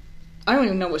 I don't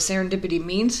even know what serendipity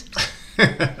means.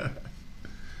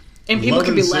 And people Love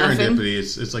could be and laughing. serendipity,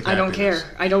 it's like I don't happiness.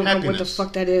 care. I don't know what the Happiness.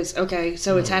 fuck that is. Okay,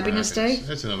 so it's Another word for Happiness Day?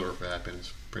 That's another word for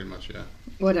happiness, pretty much, yeah.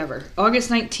 Whatever. August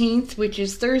 19th, which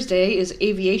is Thursday, is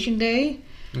Aviation Day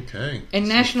Okay. and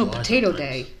So National fly Potato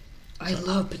sometimes. Day. I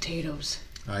love potatoes.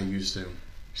 I used to.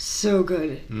 So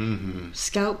good. Mm-hmm.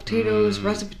 Scalloped potatoes,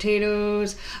 russet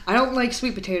potatoes. I don't like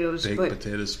sweet potatoes, Baked but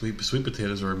potatoes, sweet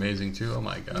potatoes are amazing too. Oh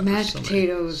my god. There's Mashed so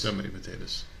potatoes. So many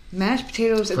potatoes. mashed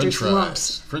potatoes and French there's fries.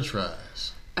 lumps. French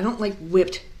fries. I don't like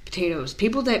whipped potatoes.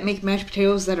 People that make mashed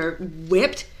potatoes that are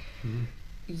whipped,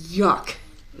 yuck.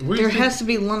 What do you There think- has to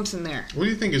be lumps in there. What do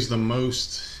you think is the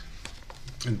most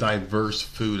diverse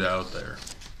food out there?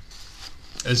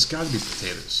 It's got to be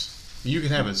potatoes. You can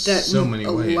have it so many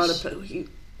ways. Lot of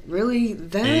really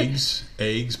that Eggs,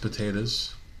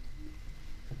 potatoes.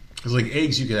 It's like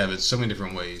eggs. You could have it so many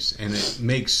different ways, and it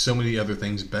makes so many other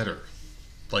things better.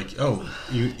 Like, oh,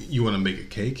 you want to make a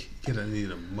cake? You're gonna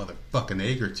need a motherfucking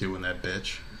egg or two in that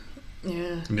bitch.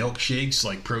 Yeah. Milkshakes,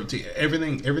 like protein,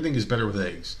 everything is better with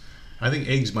eggs. I think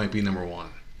eggs might be number one.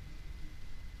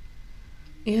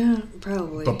 Yeah,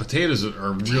 probably. But potatoes are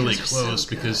really Potatoes are so close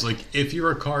because, good. like, if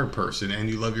you're a carb person and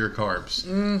you love your carbs,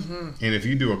 and if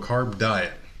you do a carb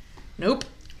diet, Nope.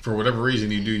 for whatever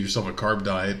reason, you do yourself a carb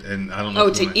diet, and I don't know. Oh,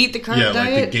 to eat the carb diet?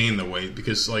 like to gain the weight,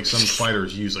 because like some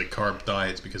fighters use like carb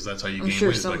diets because that's how you gain weight. I'm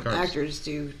sure some like carbs. actors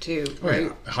do too, Oh, right?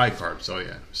 yeah. High carbs. Oh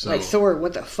yeah. So Like Thor,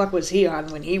 what the fuck was he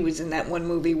on when he was in that one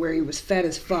movie where he was fat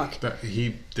as fuck?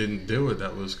 he didn't do it.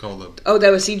 That was called a Oh, that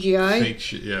was CGI? fake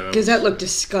shit. Yeah. Because that looked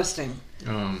disgusting.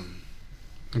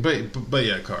 But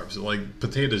yeah, carbs. Like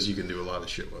potatoes, you can do a lot of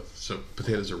shit with. So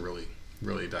potatoes are really,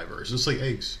 really diverse. Just like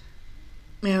eggs.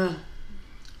 Yeah.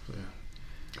 So,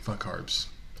 yeah. Fuck carbs.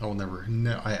 I will never.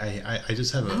 No, I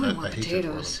just have I a want hatred for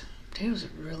potatoes. them. Potatoes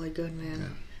are really good, man. Yeah.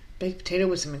 Baked potato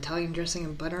with some Italian dressing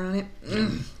and butter on it.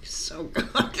 So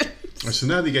good. So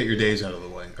now that you get your days out of the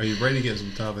way, are you ready to get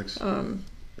some topics?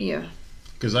 Yeah.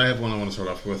 Because I have one I want to start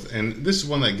off with, and this is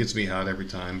one that gets me hot every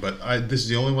time. But this is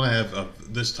the only one I have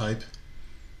of this type.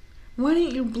 Why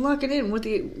didn't you block it in with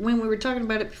when we were talking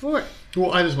about it before?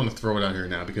 Well, I just want to throw it out here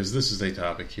now because this is a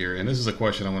topic here, and this is a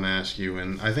question I want to ask you,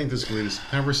 and I think this will lead us to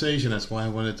conversation. That's why I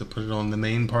wanted to put it on the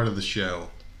main part of the show.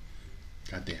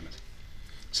 God damn it.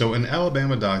 So, an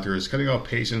Alabama doctor is cutting off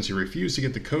patients who refuse to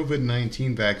get the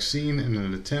COVID-19 vaccine in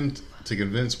an attempt to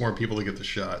convince more people to get the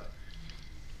shot.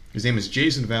 His name is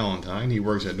Jason Valentine. He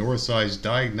works at Northside's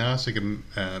Diagnostic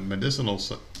and Medicinal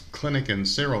Clinic in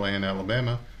Saraland,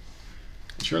 Alabama.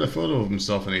 He shared a photo of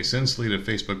himself in a since-deleted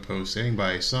Facebook post saying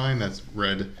by a sign that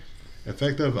read,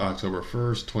 effective October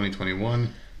 1st,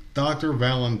 2021, Dr.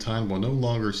 Valentine will no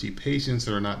longer see patients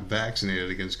that are not vaccinated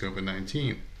against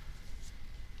COVID-19.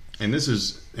 And this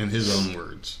is in his own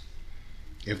words.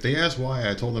 If they ask why,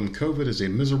 I told them COVID is a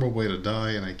miserable way to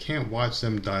die, and I can't watch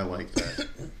them die like that.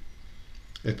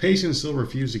 If patients still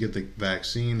refuse to get the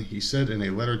vaccine, he said in a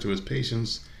letter to his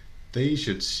patients, they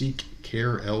should seek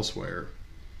care elsewhere.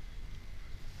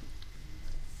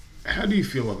 How do you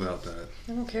feel about that?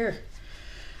 I don't care.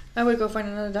 I would go find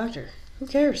another doctor. Who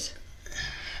cares?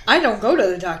 I don't go to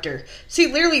the doctor. See,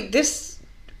 literally, this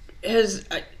has...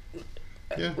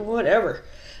 Whatever.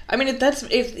 I mean,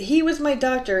 if he was my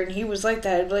doctor and he was like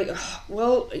that, I'd be like, oh,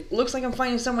 well, it looks like I'm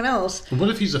finding someone else. What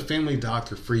if he's a family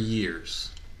doctor for years?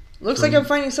 Looks like I'm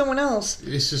finding someone else.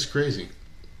 It's just crazy.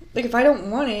 Like, if I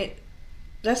don't want it,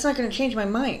 that's not going to change my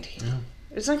mind. Yeah.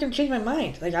 It's not going to change my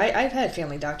mind. Like, I've had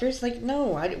family doctors. Like, no,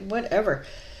 whatever.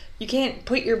 You can't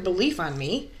put your belief on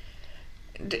me.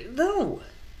 No.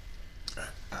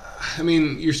 I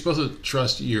mean, you're supposed to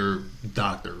trust your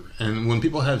doctor. And when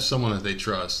people have someone that they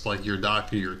trust, like your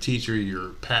doctor, your teacher, your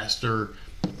pastor,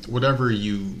 whatever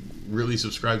you really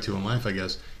subscribe to in life, I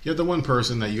guess, you have the one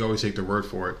person that you always take their word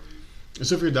for it. And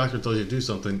so if your doctor tells you to do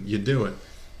something, you do it.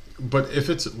 But if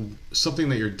it's something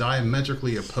that you're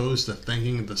diametrically opposed to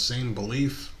thinking the same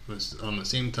belief on the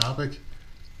same topic,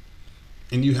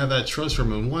 and you have that trust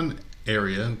from in one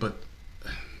area, but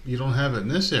you don't have it in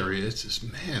this area, it's just,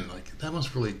 man, like, that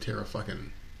must really tear a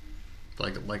fucking,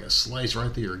 like a slice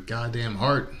right through your goddamn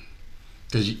heart.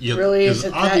 Because you really is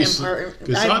it that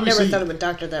important? I've never thought of a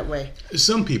doctor that way.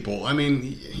 Some people, I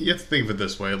mean, you have to think of it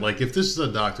this way. Like, if this is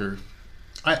a doctor,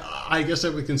 I guess I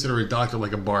would consider a doctor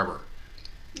like a barber.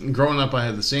 Growing up, I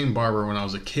had the same barber when I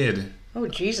was a kid. Oh,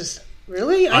 Jesus.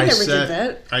 Really? I never did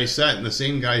that. I sat in the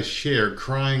same guy's chair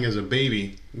crying as a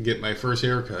baby to get my first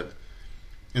haircut.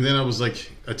 And then I was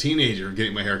like a teenager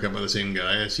getting my haircut by the same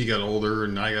guy. As he got older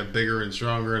and I got bigger and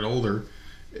stronger and older.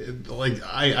 Like,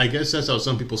 I guess that's how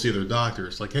some people see their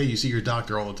doctors. Like, hey, you see your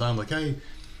doctor all the time. Like, hey,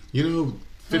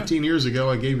 15 years ago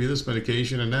I gave you this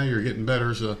medication and now you're getting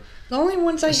better. So the only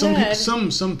ones I had...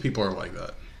 Some people are like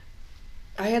that.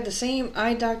 I had the same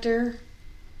eye doctor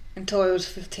until I was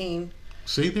 15.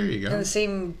 See, there you go. And the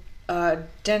same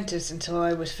dentist until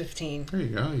I was 15. There you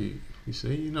go. You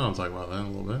see, you know I'm talking about that a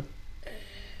little bit.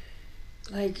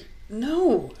 Like,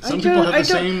 no. Some people have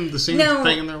the same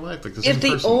thing in their life. Like the same if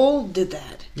they all did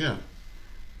that, yeah,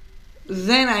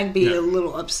 then I'd be a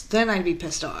little upset. Then I'd be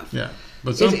pissed off. Yeah,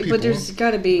 but some people. But there's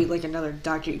got to be like another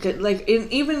doctor.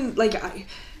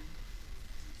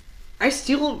 I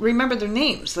still remember their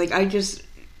names. Like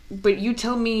but you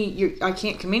tell me I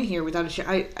can't come in here without a shot.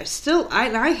 I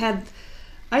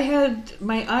had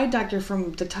my eye doctor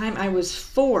from the time I was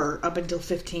 4 up until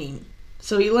 15.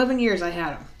 So 11 years I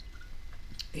had him.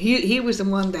 He was the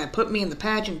one that put me in the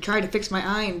patch and tried to fix my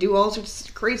eye and do all sorts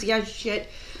of crazy ass shit.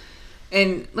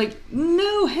 And like,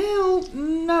 no, hell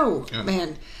no,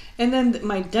 man. And then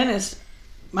my dentist,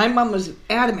 my mom was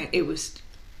adamant. It was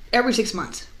every 6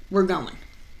 months. We're going.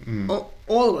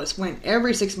 All of us went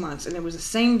every 6 months, and it was the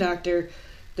same doctor.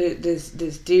 This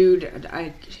dude,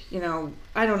 I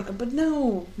don't. But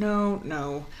no.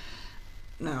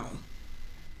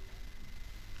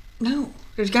 No.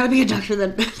 There's got to be a doctor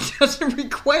that doesn't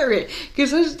require it.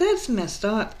 Because that's messed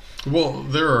up. Well,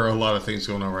 there are a lot of things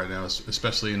going on right now,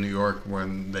 especially in New York,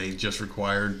 when they just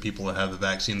required people to have the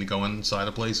vaccine to go inside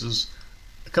of places.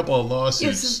 A couple of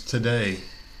lawsuits today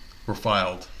were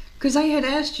filed. Because I had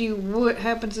asked you what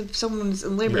happens if someone's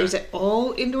in labor. Yeah. Is it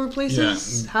all indoor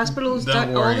places? Yeah. Hospitals? Don't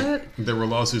all worry. that? There were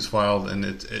lawsuits filed, and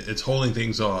it's holding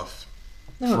things off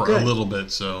Oh, for good. a little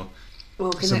bit. So,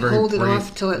 Well, can some they very hold it brave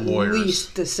off till at lawyers.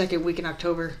 least the second week in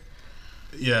October?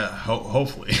 yeah,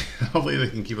 hopefully, hopefully they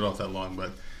can keep it off that long.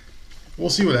 But we'll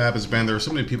see what happens, man. There are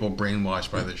so many people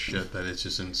brainwashed by this shit that it's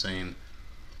just insane.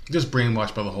 Just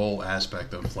brainwashed by the whole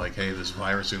aspect of like, hey, this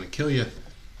virus is going to kill you,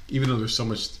 even though there's so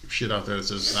much shit out there that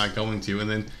says it's not going to. And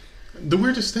then the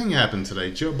weirdest thing happened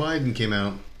today. Joe Biden came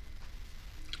out.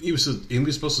 He was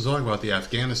supposed to talk about the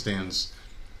Afghanistans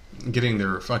getting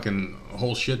their fucking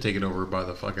whole shit taken over by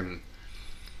the fucking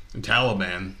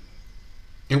Taliban.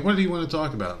 And what did he want to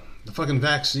talk about? The fucking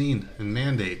vaccine and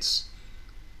mandates.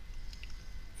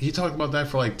 He talked about that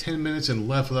for like 10 minutes and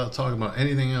left without talking about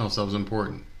anything else that was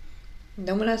important.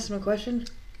 No one asked him a question?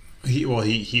 He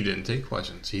didn't take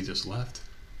questions. He just left.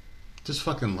 Just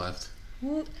fucking left.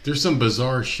 What? There's some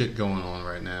bizarre shit going on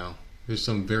right now. There's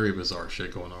some very bizarre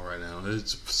shit going on right now.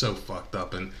 It's so fucked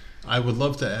up. And I would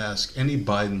love to ask any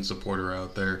Biden supporter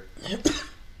out there,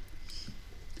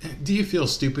 do you feel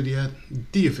stupid yet?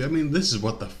 I mean, this is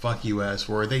what the fuck you asked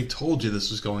for. They told you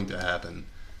this was going to happen.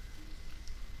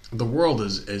 The world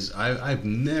is I've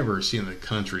never seen the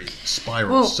country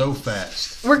spiral so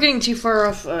fast. We're getting too far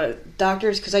off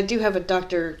doctors, because I do have a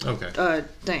doctor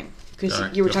thing. Because All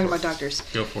right, you were go talking for about it. doctors.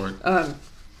 Go for it.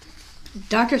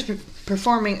 Doctors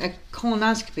performing a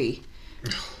colonoscopy.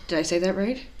 Did I say that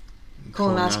right?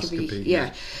 Colonoscopy.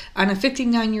 Yeah. On a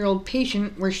 59-year-old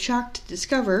patient were shocked to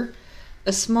discover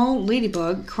a small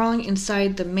ladybug crawling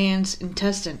inside the man's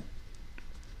intestine.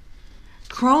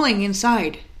 Crawling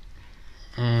inside.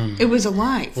 It was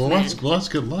alive. Well, man. that's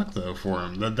good luck though for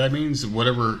him. That means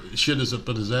whatever shit is up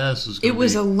his ass is. It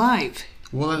was alive.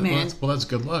 Man. That's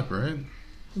good luck, right?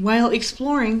 While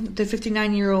exploring the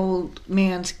 59-year-old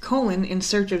man's colon in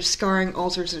search of scarring,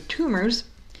 ulcers, or tumors,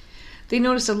 they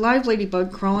noticed a live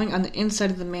ladybug crawling on the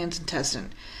inside of the man's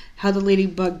intestine. How the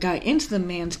ladybug got into the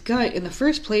man's gut in the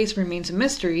first place remains a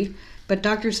mystery, but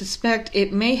doctors suspect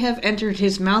it may have entered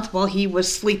his mouth while he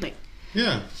was sleeping.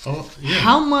 Yeah. Oh, yeah.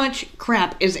 How much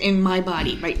crap is in my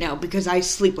body right now because I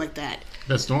sleep like that?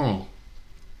 That's normal.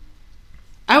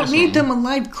 I don't need them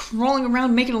alive crawling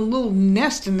around making a little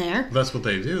nest in there. That's what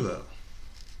they do, though.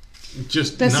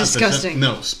 Just That's not disgusting.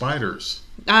 No, spiders.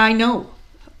 I know.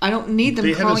 I don't need them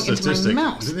They had a crawling into my statistic.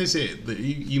 mouth. Didn't they say that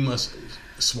you must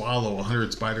swallow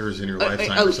 100 spiders in your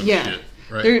lifetime or some yeah. shit?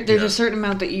 Right? There's a certain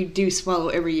amount that you do swallow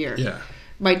every year. Yeah.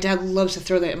 My dad loves to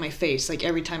throw that in my face, like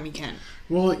every time he can.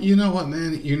 Well, you know what,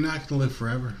 man? You're not going to live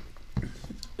forever.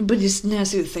 But it's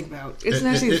nasty to think about. It's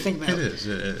nasty to think about. It is.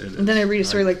 And then I read a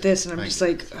story like this, and I'm just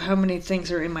like, how many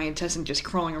things are in my intestine just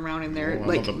crawling around in there? Well,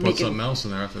 like I'm about to put something else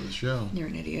in there after the show. You're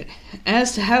an idiot.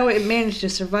 As to how it managed to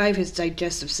survive his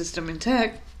digestive system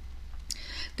intact,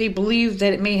 they believe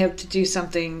that it may have to do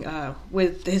something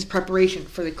with his preparation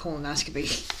for the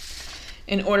colonoscopy.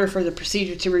 In order for the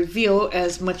procedure to reveal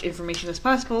as much information as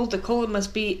possible, the colon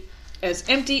must be as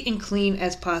empty and clean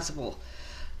as possible.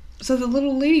 So the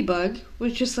little ladybug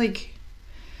was just like,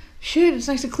 shit, it's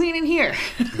nice and clean in here.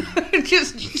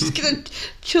 just gonna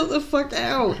chill the fuck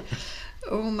out.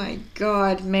 Oh my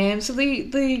god, man. So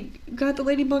they got the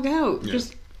ladybug out. Yeah.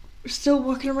 Just still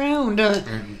walking around.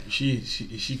 And she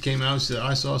came out and said,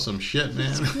 I saw some shit,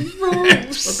 man. Gross,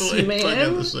 That's what the ladybug had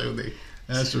man. to say when they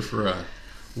asked her for a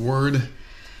word.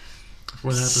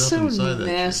 What happened So up inside that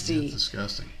nasty. shit? It's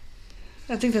disgusting.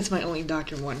 I think that's my only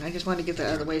doctor one. I just wanted to get that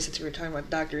out of the way since we were talking about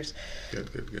doctors. Good.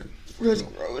 That's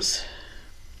Cool. gross.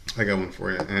 I got one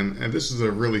for you, and this is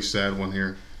a really sad one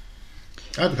here.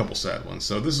 I have a couple sad ones.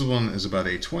 So this one is about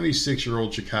a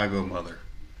 26-year-old Chicago mother.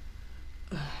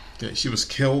 Okay, she was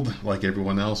killed, like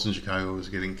everyone else in Chicago is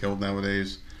getting killed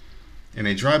nowadays, in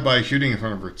a drive-by shooting in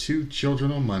front of her 2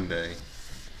 children on Monday,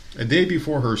 a day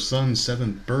before her son's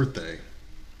 7th birthday.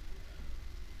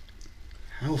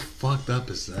 How fucked up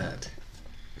is that?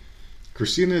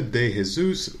 Cristina de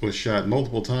Jesus was shot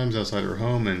multiple times outside her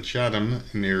home in Chatham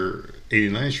near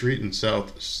 89th Street and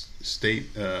South State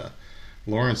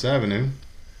Lawrence Avenue.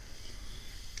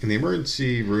 In the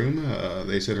emergency room,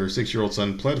 they said her 6-year-old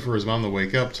son pled for his mom to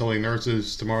wake up, telling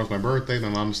nurses, "Tomorrow's my birthday, my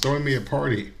mom's throwing me a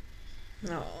party."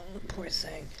 Oh, poor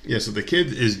thing. Yeah, so the kid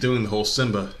is doing the whole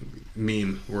Simba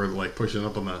meme where like pushing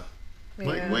up on the...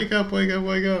 Like, Yeah. wake up, wake up,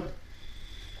 wake up.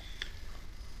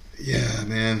 Yeah,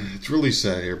 man, it's really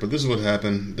sad here. But this is what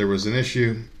happened. There was an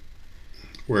issue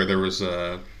where there was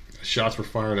shots were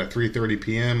fired at 3:30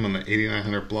 p.m. on the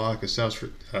 8900 block of South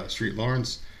Street,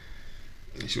 Lawrence.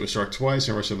 She was struck twice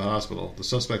and rushed to the hospital. The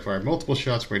suspect fired multiple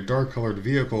shots from a dark-colored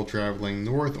vehicle traveling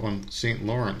north on St.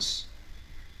 Lawrence.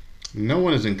 No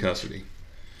one is in custody.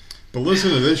 But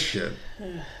listen to this shit.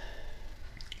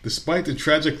 Despite the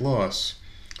tragic loss,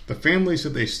 the family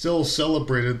said they still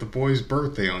celebrated the boy's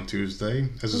birthday on Tuesday,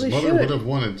 as his mother would have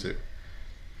wanted to.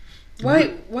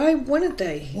 Why wouldn't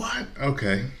they? What?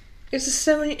 Okay. It's a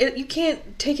 7. You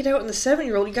can't take it out on the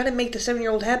 7-year-old. You got to make the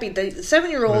 7-year-old happy. The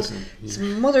 7-year-old's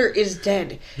mother is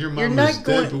dead. Your mom is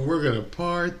dead, but we're gonna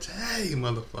party,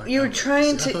 motherfucker. You're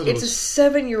trying to. It's a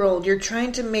 7-year-old. You're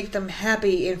trying to make them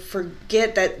happy and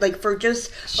forget that, like, for just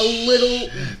a little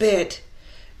bit,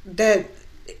 that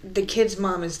the kid's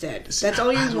mom is dead. That's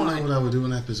all you want. I don't know what I would do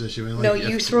in that position. I mean, like, no,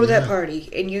 you throw that party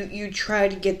and you try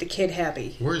to get the kid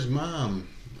happy. Where's mom?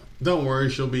 Don't worry,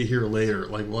 she'll be here later.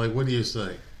 Like what do you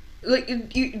say?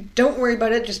 Like, you don't worry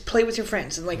about it. Just play with your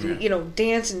friends and, like,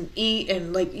 dance and eat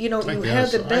and, like, you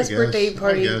have the best birthday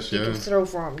party you can throw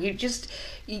for him.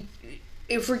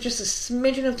 If for just a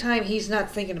smidgen of time he's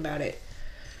not thinking about it.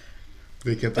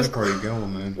 They kept that party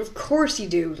going, man. Of course you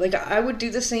do. Like, I would do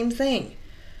the same thing.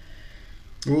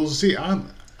 Well, see, I'm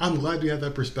glad you have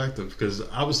that perspective, because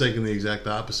I was thinking the exact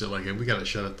opposite. Like, hey, we got to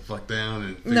shut it the fuck down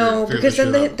and figure because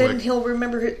then then he'll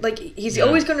remember. Like, he's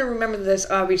always going to remember this.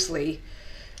 Obviously,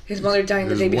 his mother dying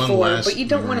the day before, but you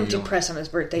don't want him depressed on his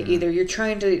birthday either. You're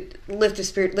trying to lift his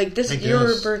spirit. Like, this is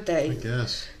your birthday. I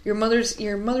guess your mother's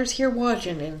here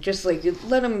watching, and just, like,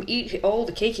 let him eat all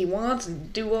the cake he wants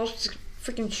and do all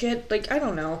freaking shit. Like, I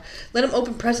don't know. Let him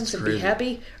open presents and be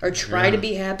happy, or try to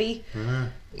be happy.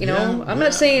 I'm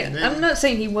not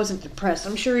saying he wasn't depressed.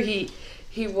 I'm sure he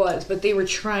was, but they were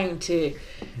trying to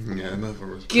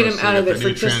get him out of it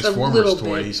for just a little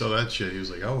bit. He saw that shit. He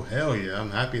was like, "Oh hell yeah,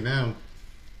 I'm happy now."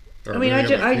 Or I mean,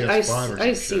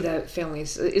 I see that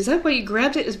families. Is that why you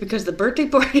grabbed it? Is because the birthday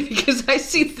party? Because I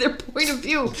see their point of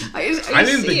view. I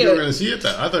didn't think you were going to see it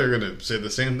that. I thought you were going to say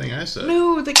the same thing I said.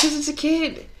 No, because it's a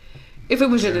kid. If it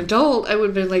was an adult, I would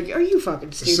have been like, "Are you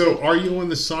fucking stupid?" So, are you on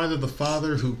the side of the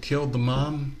father who killed the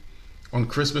mom on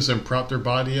Christmas and propped her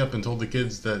body up and told the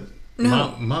kids that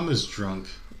mom is drunk?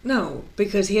 No,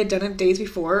 because he had done it days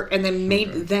before and then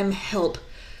made them help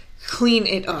clean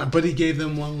it up. But he gave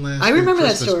them one last. I remember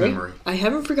Christmas that story. Memory. I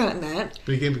haven't forgotten that.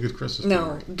 But he gave a good Christmas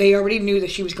memory. No, they already knew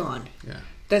that she was gone. Yeah.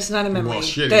 That's not a memory. Well,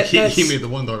 shit, he made the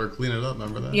one daughter clean it up.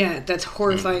 Remember that? Yeah, that's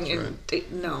horrifying. Yeah,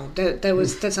 that's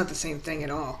right. That's not the same thing at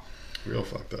all. Real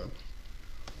fucked up.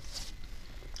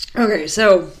 Okay,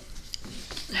 so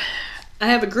I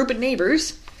have a group of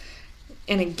neighbors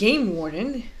and a game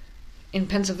warden in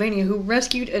Pennsylvania who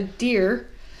rescued a deer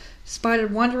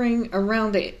spotted wandering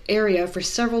around the area for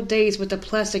several days with a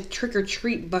plastic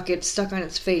trick-or-treat bucket stuck on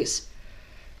its face.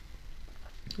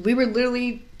 We were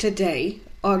literally today,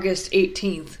 August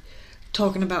 18th,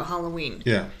 talking about Halloween.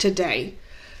 Yeah. Today.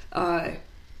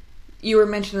 You were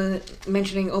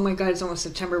mentioning, oh my god, it's almost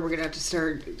September, we're going to have to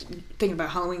start thinking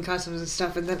about Halloween costumes and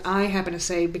stuff. And then I happen to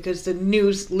say, because the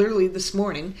news literally this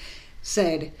morning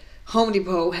said Home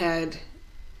Depot had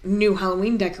new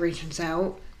Halloween decorations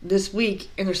out this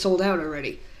week and they're sold out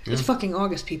already. Yeah. It's fucking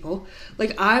August, people.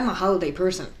 Like, I'm a holiday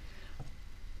person.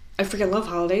 I freaking love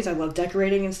holidays. I love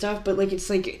decorating and stuff, but, like, it's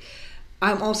like,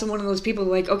 I'm also one of those people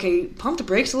like, okay, pump the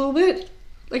brakes a little bit.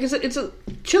 Like, it's a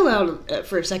chill out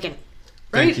for a second.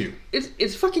 Right? Thank you.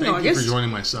 It's fucking August. August. Thank you for joining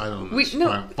my side on this.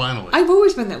 Finally. I've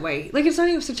always been that way. Like, it's not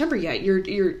even September yet.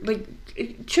 You're like,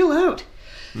 chill out.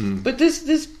 Mm. But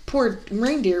this poor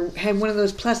reindeer had one of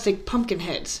those plastic pumpkin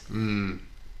heads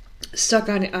stuck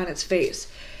on its face.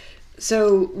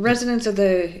 So residents of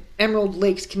the Emerald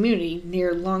Lakes community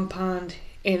near Long Pond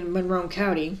in Monroe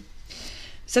County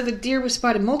said the deer was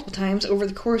spotted multiple times over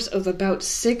the course of about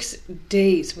 6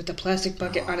 days with the plastic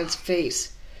bucket on its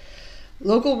face.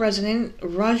 Local resident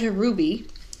Raja Ruby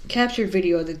captured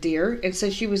video of the deer and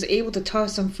said she was able to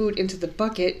toss some food into the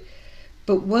bucket,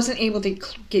 but wasn't able to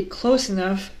get close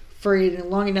enough for a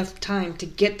long enough time to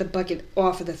get the bucket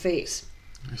off of the face.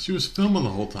 She was filming the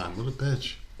whole time. What a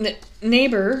bitch.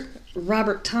 Neighbor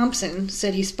Robert Thompson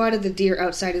said he spotted the deer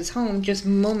outside his home just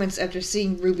moments after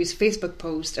seeing Ruby's Facebook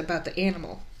post about the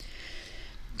animal.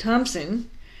 Thompson,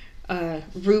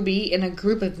 Ruby, and a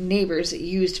group of neighbors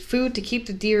used food to keep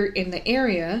the deer in the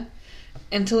area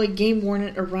until a game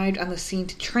warden arrived on the scene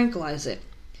to tranquilize it.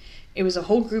 It was a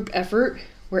whole group effort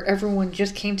where everyone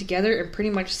just came together and pretty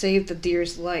much saved the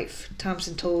deer's life,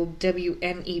 Thompson told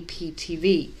WNEP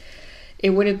TV. It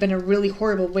would have been a really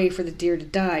horrible way for the deer to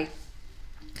die.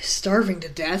 starving to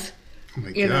death. Oh my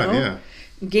You god, know? yeah.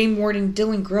 Game warden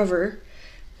Dylan Grover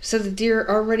said the deer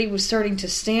already was starting to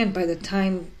stand by the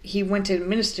time he went to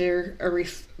administer a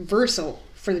reversal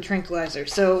for the tranquilizer.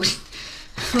 So,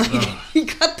 he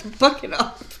got the bucket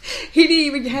off. He didn't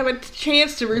even have a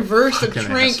chance to reverse the Fucking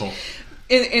trank. asshole.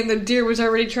 And the deer was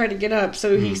already trying to get up.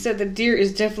 So he said the deer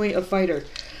is definitely a fighter.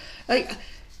 Like,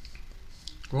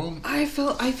 Well, I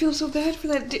feel so bad for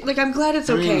that deer. Like, I'm glad it's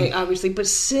okay, mean, obviously. But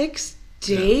 6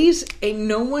 days and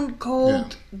no one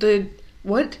called the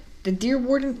deer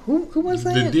warden? Who was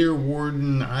that? the deer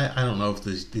warden, I don't know if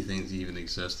these things even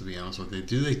exist, to be honest with you.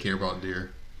 Do they care about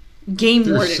deer? Game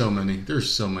warden.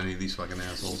 There's so many of these fucking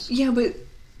assholes. Yeah, but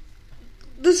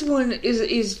this one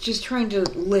is just trying to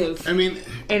live. I mean,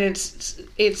 and it's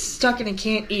stuck and it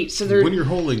can't eat. So they're when your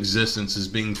whole existence is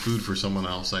being food for someone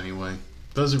else anyway,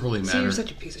 doesn't really matter. See, you're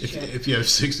such a piece of shit. If you have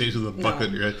 6 days with a bucket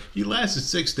in your head, he lasted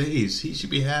 6 days. He should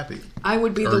be happy. I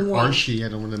would be the one. Or she, I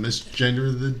don't want to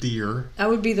misgender the deer. I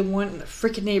would be the one in the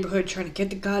freaking neighborhood trying to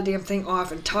get the goddamn thing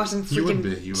off and tossing You would be,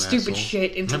 freaking you stupid asshole.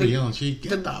 shit into I'd be the. yelling,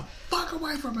 get the fuck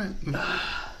away from it.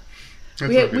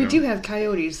 We do have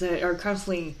coyotes that are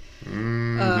constantly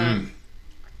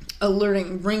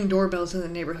alerting ring doorbells in the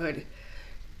neighborhood.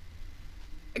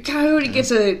 A coyote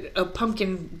gets a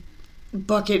pumpkin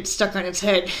bucket stuck on its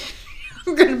head.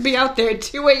 I'm going to be out there at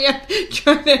 2 a.m.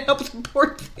 trying to help the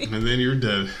poor thing. And then you're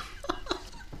dead.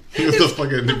 What the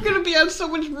fuck? I'm going to be on so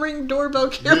much ring doorbell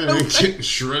camera. Yeah, getting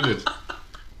shredded.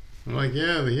 I'm like,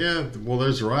 yeah. Well,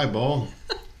 there's her eyeball.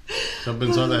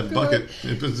 Something's on that bucket.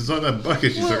 If it's on that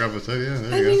bucket, she took off its head. Yeah, there you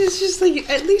go. I mean, it's just like,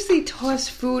 at least they toss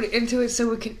food into it so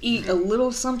we can eat a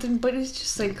little something, but it's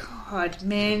just like, God,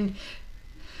 man.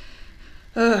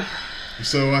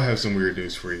 So I have some weird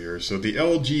news for you here. So the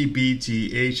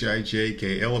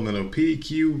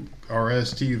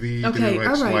LGBTHIJKLMNOPQRSTV Okay, all right.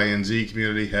 WXY and Z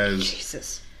community has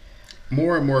Jesus.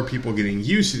 more and more people getting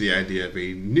used to the idea of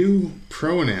a new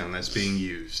pronoun that's being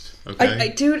used.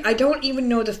 Okay, Dude, I don't even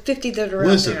know the 50 that are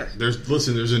out there.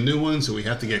 There's a new one, so we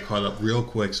have to get caught up real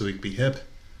quick so we can be hip.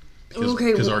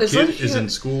 Okay, Because our as kid long as is you- in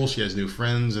school, she has new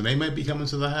friends, and they might be coming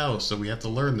to the house, so we have to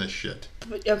learn this shit.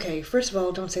 Okay, first of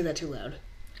all, don't say that too loud.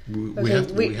 We Okay,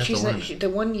 have she to learn. said the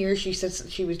one year she said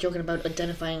she was joking about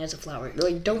identifying as a flower.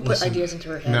 Like, don't put Listen, ideas into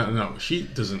her head. No, she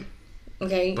doesn't.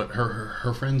 Okay. But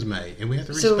her friends may, and we have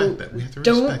to So, respect that. We have to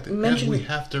don't respect it. mention- And we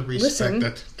have to respect Listen,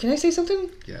 it. can I say something?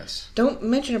 Yes. Don't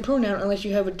mention a pronoun unless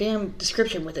you have a damn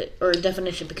description with it or a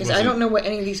definition, because I Listen. don't know what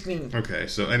any of these mean. Okay,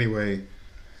 so anyway,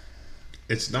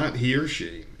 it's not he or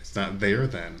she. It's not they or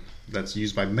them. That's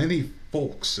used by many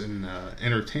folks in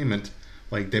entertainment,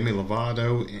 like Demi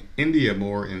Lovato, India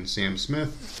Moore, and Sam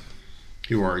Smith,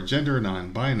 who are gender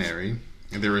non-binary.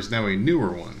 And there is now a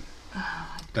newer one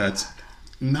that's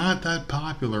not that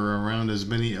popular around as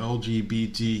many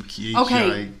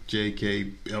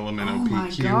LGBTQIJKLMNOPQ. Oh my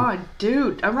god,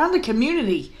 dude. Around the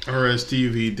community.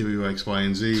 RSTV, WXY,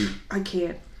 and Z. I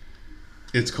can't.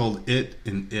 It's called it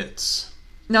and its.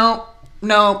 No.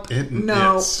 It and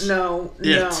No. its. No.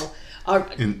 It. No.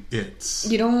 And its.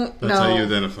 You don't That's know. how you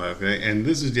identify, okay? And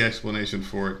this is the explanation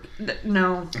for it.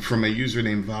 No. From a user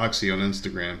named Voxy on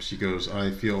Instagram. She goes,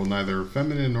 I feel neither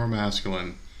feminine nor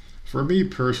masculine. For me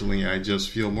personally, I just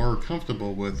feel more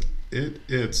comfortable with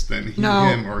its than he, No.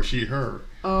 him, or she, her.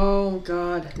 Oh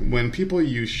god. When people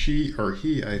use she or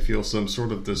he, I feel some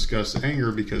sort of disgust,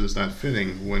 anger because it's not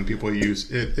fitting. When people use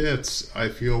its, I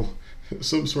feel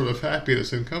some sort of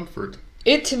happiness and comfort.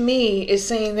 It to me is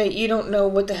saying that you don't know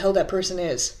what the hell that person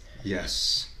is.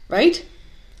 Yes. Right?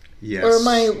 Yes. Or am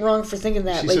I wrong for thinking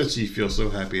that? She Like, said she feels so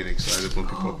happy and excited when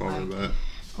people call her that.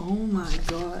 oh my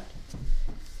god.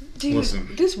 Dude,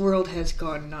 Listen. this world has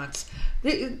gone nuts.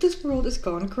 This world has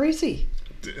gone crazy.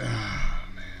 Ah,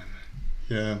 man.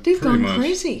 Yeah, They've pretty gone much.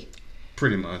 crazy.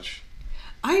 Pretty much.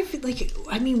 I feel like,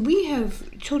 I mean, we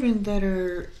have children that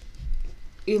are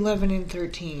 11 and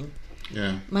 13.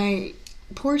 Yeah. My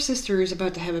poor sister is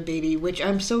about to have a baby, which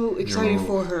I'm so excited No.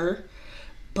 for her.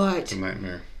 But It's a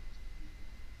nightmare.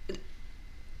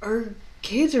 our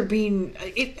kids are being...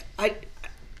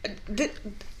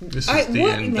 This is what the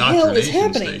in the hell is indoctrination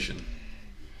happening? station.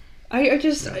 I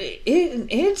just...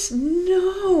 It's...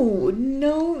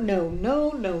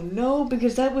 No,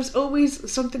 because that was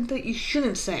always something that you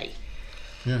shouldn't say.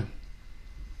 Yeah.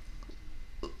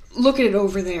 Look at it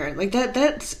over there. Like,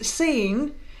 that's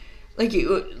saying...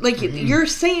 You're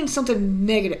saying something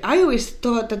negative. I always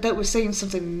thought that was saying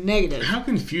something negative. How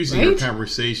confusing Right? are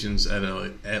conversations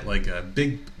at like a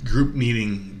big group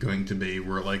meeting going to be,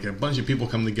 where like a bunch of people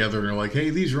come together and are like,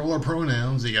 "Hey, these are all our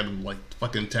pronouns." They got them like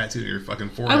fucking tattooed on your fucking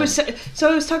forehead. I was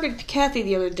talking to Kathy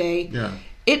the other day. Yeah.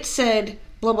 It said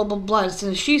blah, blah, blah, blah.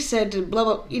 So she said to blah,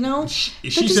 blah, you know? She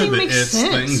doesn't said even that make it's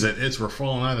sense. things that it's were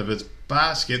falling out of its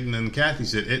basket, and then Kathy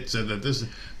said that this.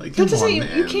 Like, That come doesn't on, even-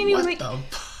 man. you can't even what make- the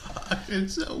fuck?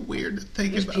 It's so weird to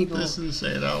think There's about people- this and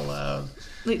say it out loud.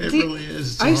 Like, It really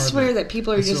is. It's so I hard swear to- that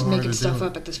people are it's so just hard making to stuff do it.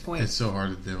 up at this point. It's so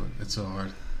hard to do it. It's so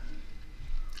hard.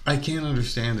 I can't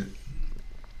understand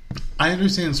it. I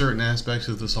understand certain aspects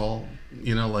of this all,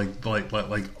 you know, like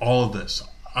all of this.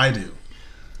 I do.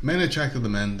 Men attracted to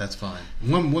men, that's fine.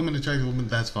 Women attracted to women,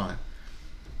 that's fine.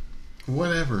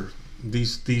 Whatever.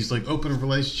 These like open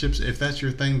relationships, if that's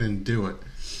your thing, then do it.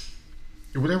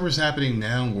 Whatever's happening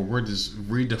now, where we're just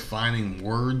redefining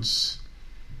words.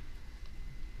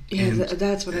 Yeah, And,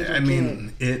 that's what I don't I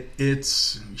mean,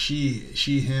 it's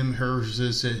she, him, hers,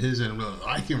 his, and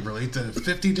I can relate to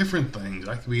 50 different things.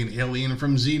 I could be an alien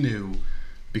from Xenu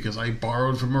because I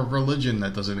borrowed from a religion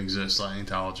that doesn't exist,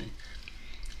 Scientology.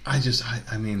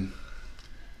 I mean,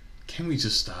 can we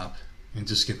just stop and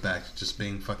just get back to just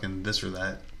being fucking this or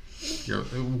that?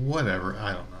 Whatever.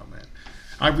 I don't know, man.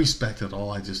 I respect it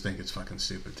all. I just think it's fucking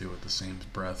stupid too at the same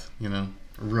breath, you know?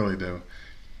 I really do.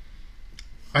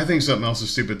 I think something else is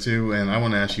stupid too, and I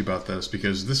want to ask you about this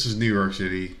because this is New York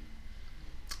City.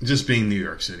 Just being New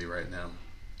York City right now.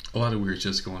 A lot of weird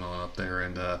shit's going on up there,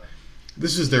 and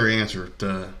this is their answer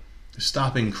to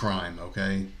stopping crime,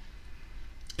 okay?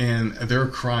 And their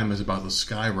crime is about to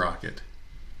skyrocket.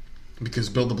 Because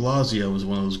Bill de Blasio was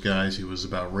one of those guys who was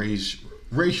about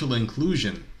racial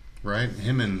inclusion, right?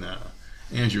 Him and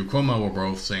Andrew Cuomo were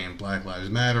both saying Black Lives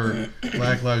Matter,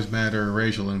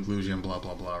 racial inclusion, blah,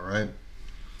 blah, blah, right?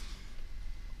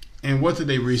 And what did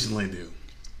they recently do?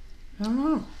 I don't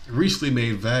know. Recently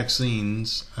made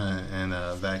vaccines and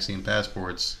vaccine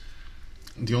passports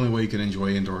the only way you can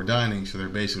enjoy indoor dining, so they're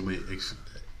basically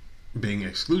being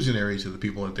exclusionary to the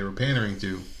people that they were pandering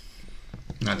to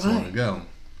not so long ago.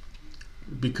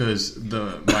 Because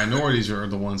the minorities are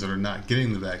the ones that are not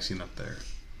getting the vaccine up there.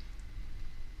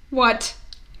 What?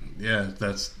 Yeah,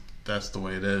 that's the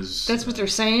way it is. That's what they're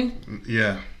saying?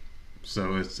 Yeah.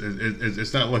 So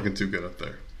it's not looking too good up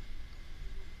there.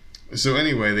 So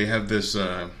anyway, they have this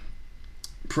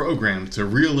program to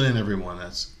reel in everyone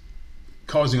that's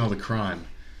causing all the crime.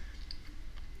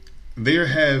 They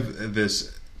have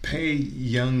this pay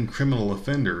young criminal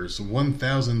offenders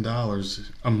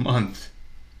 $1,000 a month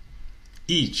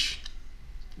each.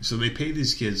 So they pay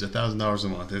these kids $1,000 a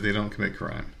month if they don't commit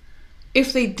crime.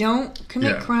 If they don't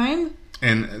commit crime?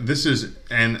 And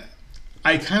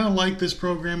I kind of like this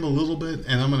program a little bit,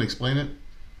 and I'm going to explain it.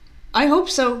 I hope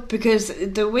so, because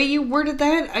the way you worded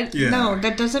that, no,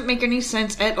 that doesn't make any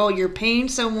sense at all. You're paying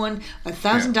someone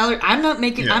 $1,000.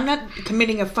 I'm not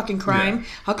committing a fucking crime. Yeah.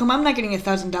 How come I'm not getting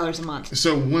 $1,000 a month?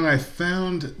 So when I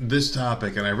found this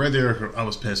topic and I read the article, I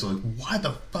was pissed. I'm like, why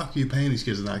the fuck are you paying these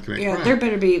kids to not commit crime? Yeah, there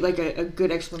better be like a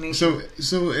good explanation.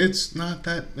 So it's not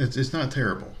that it's not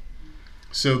terrible.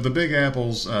 So the Big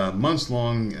Apple's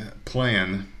months-long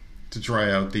plan to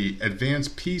try out the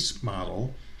Advanced Peace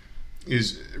model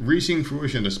is reaching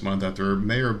fruition this month after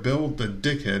Mayor Bill the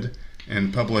Dickhead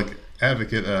and public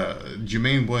advocate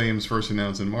Jermaine Williams first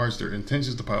announced in March their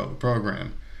intentions to pilot the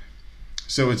program.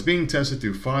 So it's being tested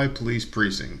through 5 police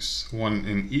precincts, one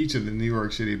in each of the New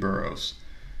York City boroughs.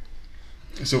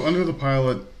 So under the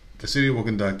pilot, the city will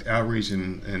conduct outreach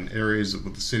in areas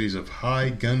with the cities of high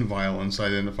gun violence,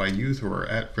 identify youth who are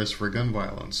at risk for gun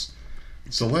violence.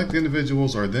 Select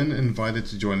individuals are then invited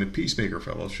to join the Peacemaker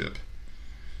Fellowship.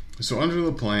 So under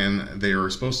the plan, they are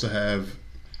supposed to have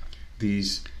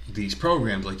these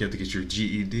programs, like you have to get your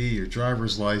GED, your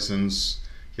driver's license.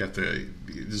 You have to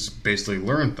just basically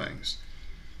learn things.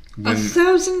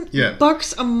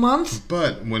 $1,000 a month?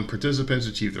 But when participants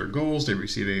achieve their goals, they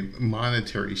receive a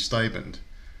monetary stipend.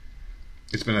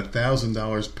 It's been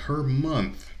 $1,000 per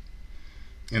month.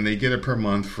 And they get it per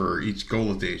month for each goal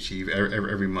that they achieve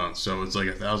every month. So it's like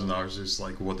 $1,000 is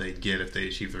like what they get if they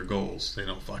achieve their goals. They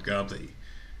don't fuck up.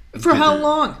 For how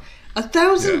long?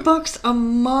 $1,000 a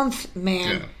month,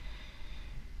 man.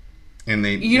 Yeah. And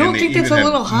you don't think that's a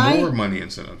little high? More money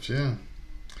incentives, yeah.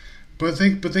 But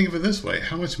think of it this way: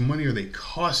 how much money are they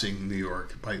costing New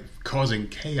York by causing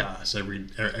chaos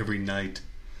every night?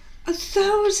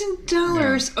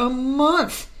 $1,000 a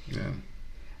month. Yeah.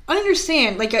 I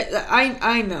understand. Like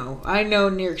I know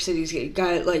New York City's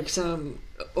got like some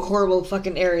horrible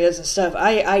fucking areas and stuff.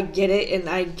 I get it, and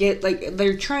I get like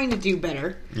they're trying to do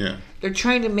better. Yeah. They're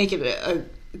trying to make it a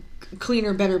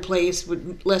cleaner, better place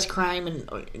with less crime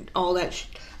and all that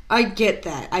shit. I get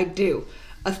that. I do.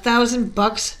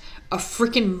 $1,000 a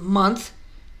freaking month.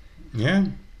 Yeah.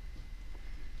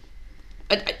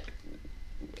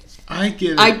 I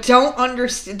get it. I don't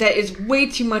understand. That is way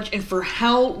too much. And for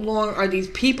how long are these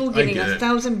people getting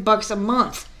 $1,000 a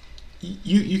month?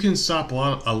 You can stop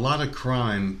a lot of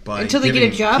crime by until they get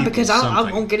a job, because I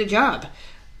something. won't get a job.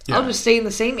 Yeah. I'll just stay in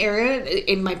the same area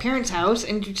in my parents' house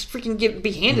and just freaking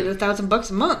be handed $1,000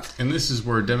 a month. And this is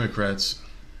where Democrats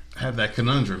have that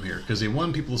conundrum here, because they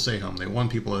want people to stay home, they want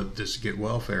people to just get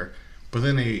welfare, but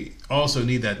then they also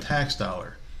need that tax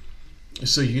dollar.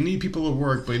 So you need people to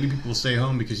work, but you need people to stay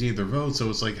home because you need their vote. So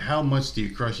it's like, how much do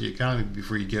you crush the economy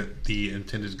before you get the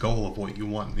intended goal of what you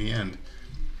want in the end?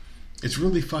 It's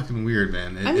really fucking weird,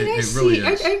 man. It really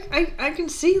is. I can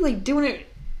see like doing it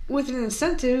with an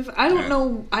incentive. I don't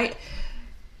know.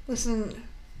 Listen.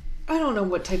 I don't know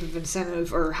what type of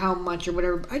incentive or how much or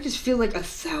whatever. I just feel like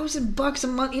 $1,000 a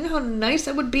month. You know how nice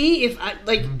that would be if I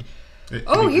like.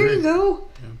 Here you go.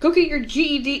 Yeah. Go get your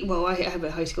GED. Well, I have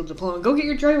a high school diploma. Go get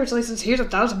your driver's license. Here's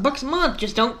 $1,000 a month.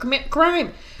 Just don't commit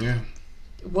crime. Yeah.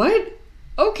 What?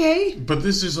 Okay. But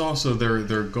this is also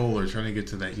their goal. They're trying to get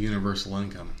to that universal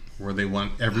income where they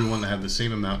want everyone to have the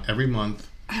same amount every month.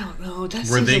 I don't know.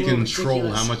 That's where they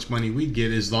control how much money we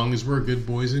get. As long as we're good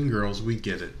boys and girls, we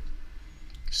get it.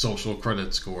 Social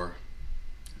credit score.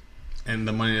 And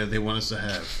the money that they want us to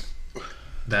have.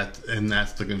 That's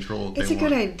the control that it's they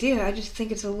want. It's a good idea. I just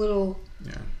think it's a little...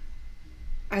 Yeah.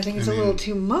 I think it's a little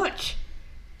too much.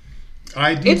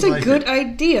 It's a good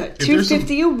idea.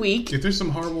 $250 a week. If there's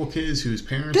some horrible kids whose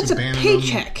parents abandoned them... That's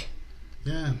a paycheck.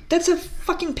 Yeah. That's a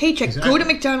fucking paycheck. Exactly. Go to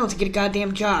McDonald's and get a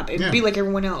goddamn job and be like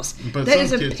everyone else. But that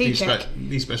is some a kids paycheck.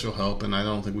 Need special help, and I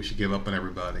don't think we should give up on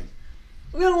everybody.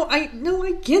 No, I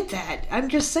get that. I'm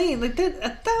just saying, like that,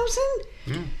 1,000?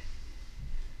 Yeah.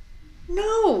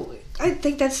 No, I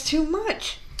think that's too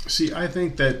much. See, I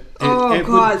think that...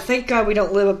 Thank God we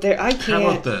don't live up there. I can't.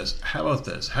 How about this?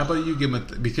 How about you give them...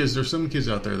 Because there's some kids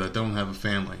out there that don't have a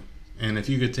family. And if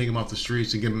you could take them off the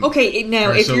streets and give them... Okay,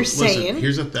 now, if you're saying...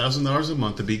 Here's $1,000 a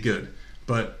month to be good.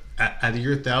 But out of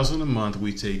your $1,000 a month,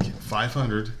 we take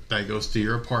 $500 that goes to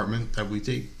your apartment that we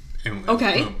take...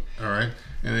 Okay. All right.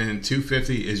 And then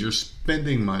 $250 is your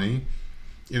spending money.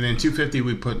 And then $250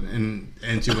 we put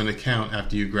into an account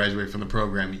after you graduate from the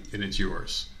program, and it's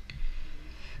yours.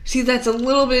 See, that's a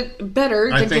little bit better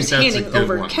than just handing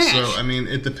over cash. So, I mean,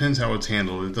 it depends how it's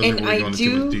handled. It doesn't really go into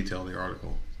too much detail in the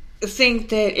article. I think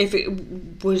that if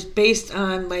it was based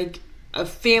on, like, a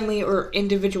family or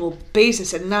individual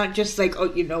basis and not just like,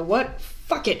 oh, you know what?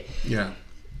 Fuck it. Yeah.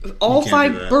 All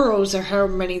 5 boroughs, or how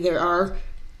many there are,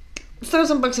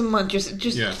 $1,000 a month,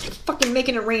 just fucking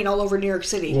making it rain all over New York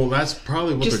City. Well, that's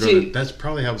probably what they're going to... That's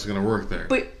probably how it's going to work there.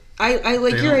 But I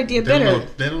like your idea better.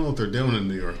 They don't know what they're doing in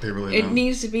New York. They really don't. It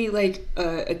needs to be like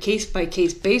a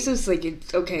case-by-case basis. Like,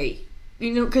 it's okay.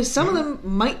 You know, because some of them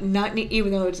might not need...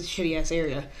 Even though it's a shitty-ass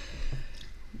area.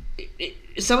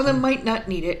 Some of them might not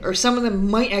need it. Or some of them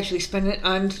might actually spend it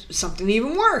on something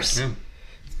even worse. Yeah.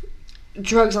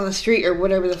 Drugs on the street or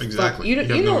whatever the fuck. You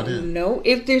don't know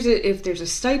if there's a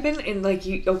stipend and like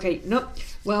you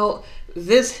well,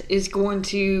 this is going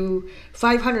to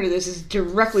 500 of this is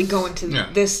directly going to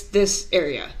this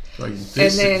area. Like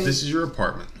this, and then, this is your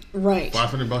apartment, right?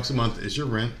 $500 a month is your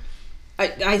rent.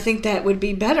 I think that would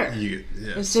be better.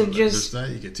 So just that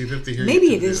you get $250 here.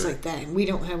 Maybe it is like that, and we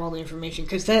don't have all the information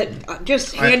because that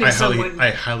just handing someone. I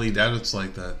highly doubt it's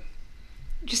like that.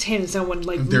 Just handing someone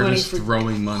like they're money just for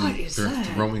throwing money. What is they're that?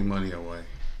 throwing money away,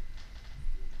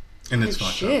 and it's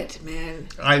fucked up. Man.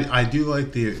 I do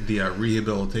like the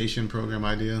rehabilitation program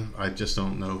idea. I just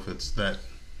don't know if it's that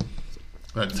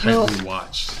tightly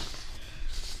watched.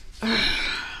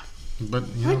 But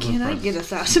why can't I get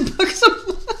 $1,000 a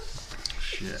month?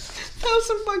 Shit,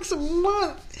 $1,000 a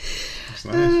month. That's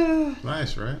nice.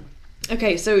 Nice, right?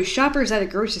 Okay, so shoppers at a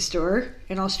grocery store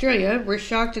in Australia were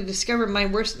shocked to discover my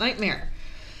worst nightmare.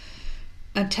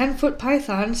 A 10-foot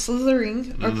python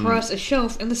slithering across a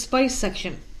shelf in the spice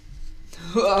section.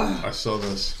 I saw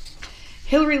this.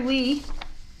 Hillary Lee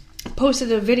posted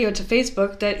a video to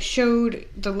Facebook that showed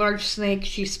the large snake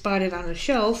she spotted on a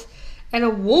shelf at a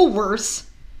Woolworths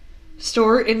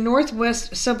store in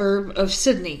northwest suburb of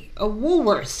Sydney. A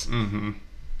Woolworths. Mm-hmm.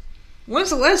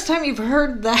 When's the last time you've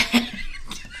heard that?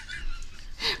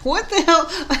 What the hell?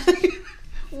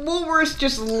 Woolworths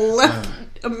just left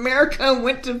America and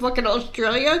went to fucking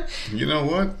Australia? You know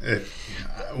what?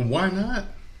 Why not?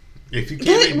 If you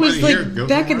can't make money here, go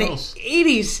back in the else.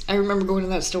 80s. I remember going to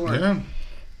that store. Yeah.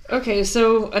 Okay,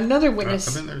 so another witness.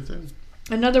 I've been there too.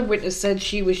 Another witness said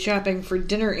she was shopping for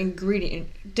dinner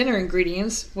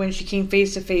ingredients when she came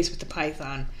face to face with the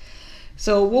python.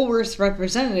 So Woolworths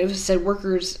representative said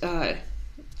workers, I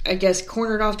guess,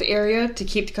 cornered off the area to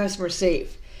keep the customers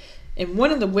safe. And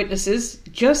one of the witnesses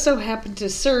just so happened to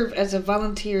serve as a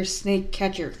volunteer snake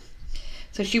catcher.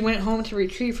 So she went home to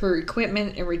retrieve her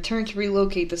equipment and returned to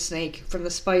relocate the snake from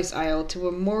the spice aisle to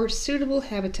a more suitable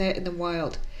habitat in the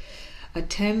wild. A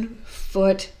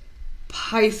 10-foot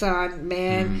python,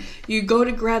 man. You go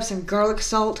to grab some garlic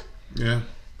salt. Yeah.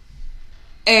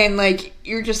 And, like,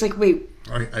 you're just like, wait,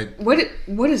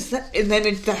 what is that? And then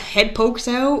the head pokes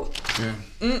out. Yeah.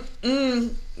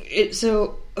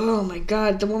 Oh my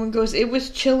God. The woman goes, it was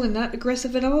chill and not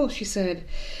aggressive at all, she said.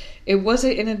 It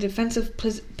wasn't in a defensive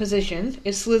position.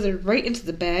 It slithered right into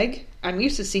the bag. I'm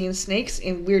used to seeing snakes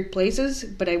in weird places,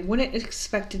 but I wouldn't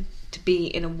expect it to be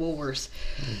in a Woolworths.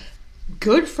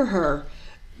 Good for her.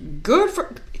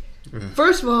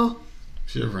 First of all,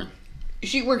 shivering.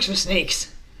 She works for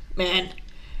snakes, man.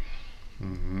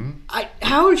 Mm-hmm.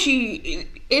 How is she?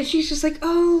 And she's just like,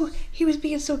 oh, he was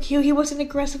being so cute. He wasn't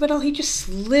aggressive at all. He just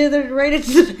slithered right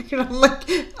into the back. And I'm like,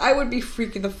 I would be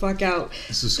freaking the fuck out.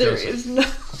 It's disgusting. There is no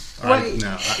way.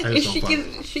 I just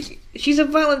don't she's a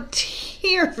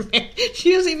volunteer, man.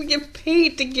 She doesn't even get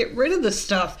paid to get rid of the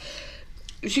stuff.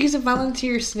 She's a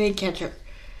volunteer snake catcher.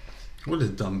 What a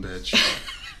dumb bitch.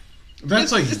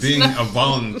 That's like being a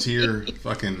volunteer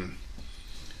fucking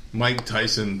Mike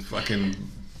Tyson fucking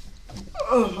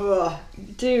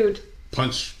dude.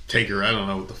 Punch taker. I don't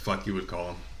know what the fuck you would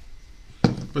call him.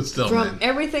 But still, From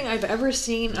everything I've ever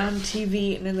seen on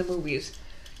TV and in the movies,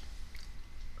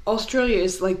 Australia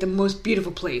is like the most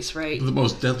beautiful place, right? The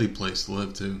most deadly place to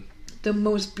live, too. The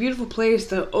most beautiful place.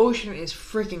 The ocean is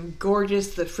freaking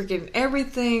gorgeous. The freaking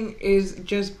everything is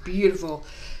just beautiful.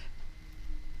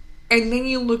 And then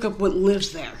you look up what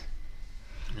lives there.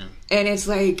 Yeah. And it's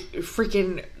like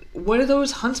freaking, what are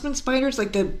those huntsman spiders?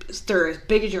 Like they're as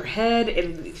big as your head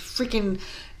and freaking,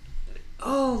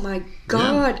 oh my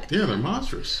God. Yeah, they're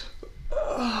monstrous.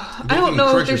 I don't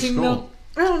know if there's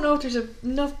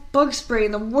enough bug spray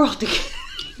in the world to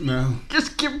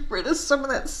just get rid of some of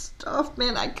that stuff,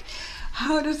 man.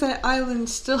 How does that island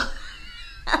still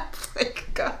have like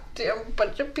a goddamn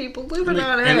bunch of people living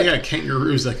on it? And you got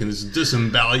kangaroos that can just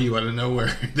disembowel you out of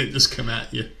nowhere. They just come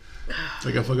at you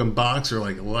like a fucking boxer,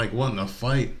 like wanting to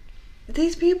fight.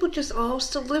 These people just all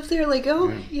still live there, like,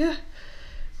 oh yeah.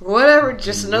 Whatever,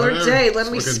 just another day.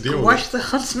 Let me squash the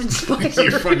huntsman spider.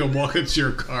 You fucking walk into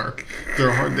your car. After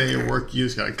a hard day at work, you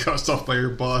just got cussed off by your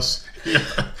boss. Yeah.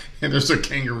 And there's a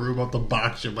kangaroo about to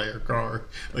box you by your car.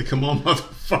 Like, come on,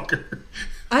 motherfucker.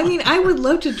 I mean, I would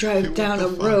love to drive down a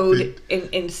road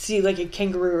and see, like, a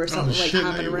kangaroo or something,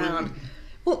 hopping around. Wouldn't.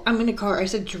 Well, I'm in a car. I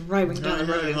said driving down the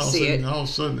road and see it. All of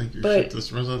a sudden, like, your shit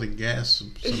just runs out of gas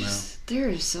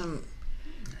somehow.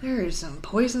 There is some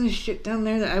poisonous shit down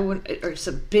there that I wouldn't... Or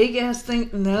some big-ass thing.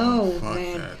 No, fuck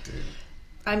man. That, dude.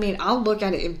 I mean, I'll look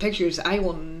at it in pictures. I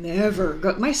will never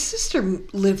go... My sister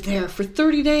lived there for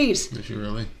 30 days. Did she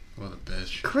really? What a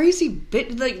bitch. Crazy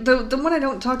bitch. Like, the one I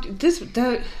don't talk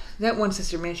to... That one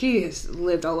sister, man, she has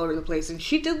lived all over the place. And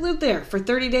she did live there for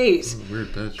 30 days. What a weird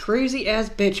bitch. Crazy-ass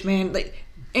bitch, man. Like...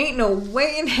 Ain't no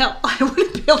way in hell I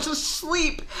would be able to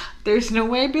sleep. There's no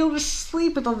way I'd be able to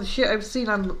sleep with all the shit I've seen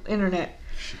on the internet.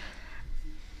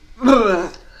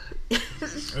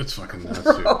 It's fucking nuts,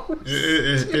 dude.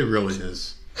 It really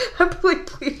is. I'm like,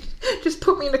 please, just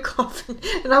put me in a coffin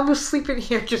and I'll go sleep in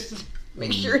here. Just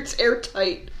make sure it's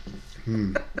airtight.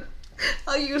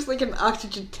 I'll use like an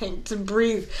oxygen tank to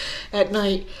breathe at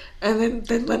night, and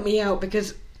then let me out,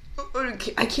 because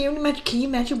I can't imagine. Can you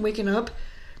imagine waking up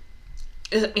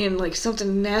and like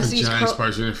something nasty? A giant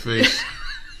spider in your face.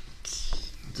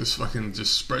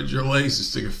 Just spread your legs and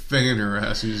stick a finger in her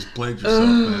ass and you just played yourself,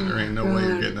 man. There ain't no way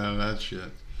you're getting out of that shit.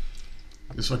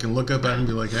 Just fucking look up at it and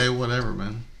be like, hey, whatever,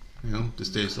 man. You know,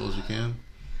 just stay as still as you can.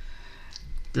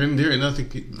 There ain't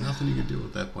nothing you can do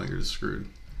at that point. You're just screwed.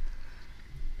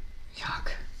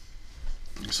 Yuck.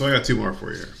 So I got two more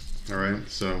for you here. Alright,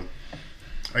 so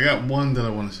I got one that I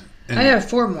want to... I have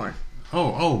four more.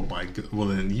 Oh my God. Well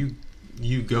then,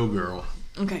 you go, girl.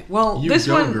 Okay, well, this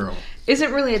one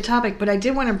isn't really a topic, but I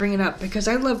did want to bring it up because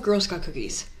I love Girl Scout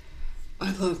cookies.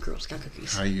 I love Girl Scout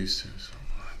cookies. I used to so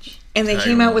much. And they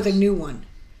came out with a new one.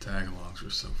 Tagalongs were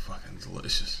so fucking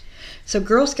delicious. So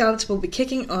Girl Scouts will be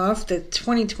kicking off the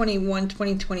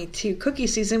 2021-2022 cookie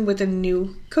season with a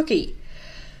new cookie.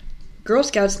 Girl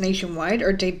Scouts nationwide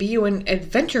are debuting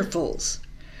Adventurefuls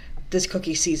this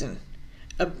cookie season.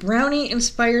 A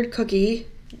brownie-inspired cookie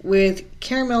with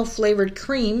caramel-flavored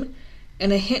cream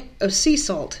and a hint of sea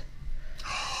salt.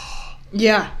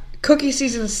 Yeah. Cookie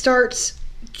season starts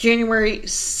January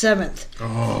 7th.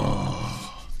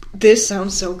 Oh. This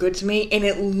sounds so good to me, and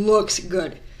it looks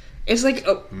good. It's like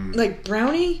like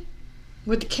brownie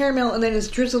with the caramel, and then it's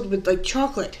drizzled with like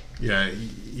chocolate. Yeah.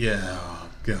 Oh,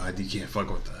 God, you can't fuck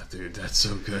with that, dude. That's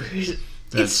so good.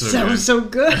 That's so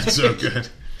good. That's so good.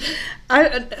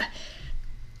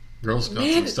 Girl Scouts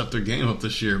Man. have stepped their game up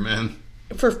this year, man.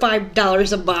 For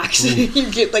 $5 a box, you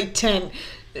get like 10.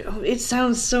 It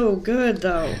sounds so good,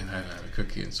 though. Man, I haven't had a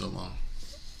cookie in so long.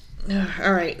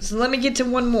 All right, so let me get to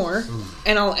one more,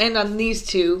 and I'll end on these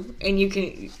two, and you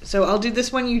can. So I'll do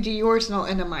this one, you do yours, and I'll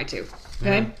end on my two.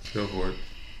 Okay? Yeah, go for it.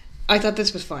 I thought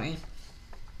this was funny.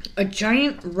 A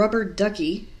giant rubber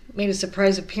ducky made a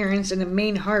surprise appearance in the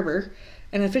main harbor,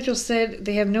 and officials said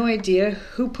they have no idea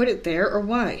who put it there or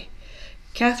why.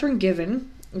 Catherine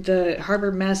Given, the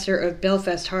harbor master of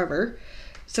Belfast Harbor,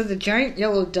 said the giant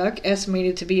yellow duck,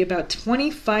 estimated to be about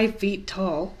 25 feet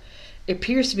tall,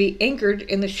 appears to be anchored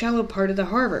in the shallow part of the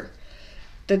harbor.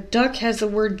 The duck has the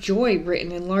word joy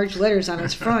written in large letters on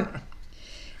its front.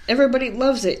 Everybody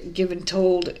loves it, Given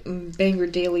told Bangor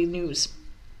Daily News.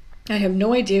 I have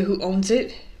no idea who owns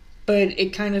it, but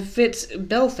it kind of fits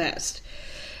Belfast.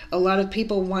 A lot of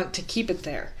people want to keep it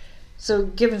there. So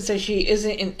Given says she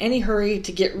isn't in any hurry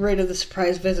to get rid of the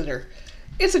surprise visitor.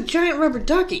 It's a giant rubber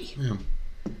ducky. Yeah.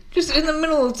 Just in the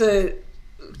middle of the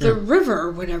river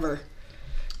or whatever.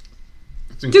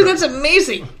 Dude, that's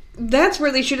amazing. That's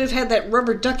where they should have had that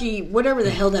rubber ducky, whatever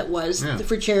the hell that was,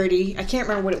 for charity. I can't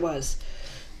remember what it was.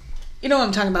 You know what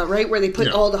I'm talking about, right? Where they put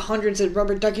all the hundreds of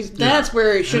rubber duckies. That's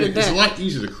where it should have been. It's a lot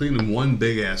easier to clean than one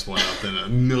big-ass one out than a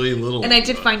million little And ones. I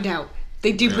did find out.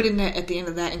 They do put in that at the end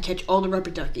of that and catch all the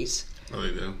rubber duckies. Oh, they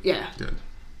do? Yeah.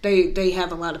 Good. They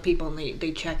have a lot of people, and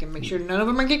they check and make sure none of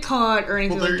them are get caught or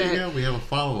anything like that. Well, there you go. We have a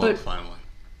follow-up finally.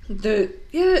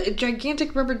 A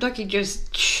gigantic rubber ducky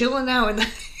just chilling out in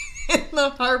the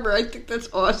harbor. I think that's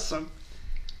awesome.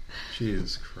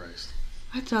 Jesus Christ.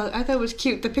 I thought it was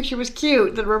cute. The picture was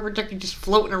cute. The rubber ducky just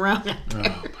floating around out there.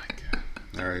 Oh, my God.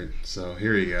 All right, so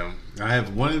here you go. I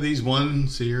have one of these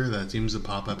ones here that seems to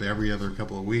pop up every other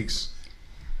couple of weeks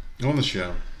on the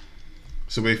show.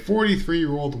 So a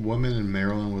 43-year-old woman in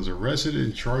Maryland was arrested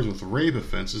and charged with rape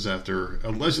offenses after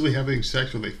allegedly having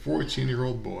sex with a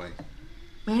 14-year-old boy.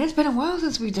 Man, it's been a while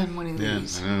since we've done one of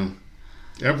these. Yeah, I know.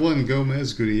 Evelyn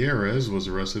Gomez Gutierrez was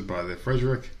arrested by the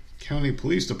Frederick County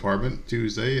Police Department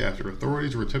Tuesday after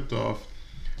authorities were tipped off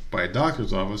by a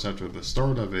doctor's office after the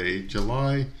start of a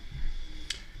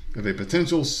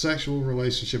potential sexual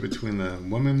relationship between the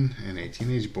woman and a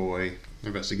teenage boy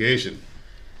investigation.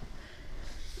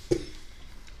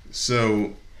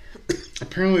 So,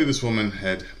 apparently this woman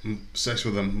had sex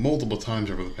with him multiple times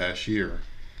over the past year.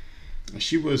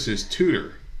 She was his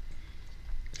tutor,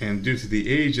 and due to the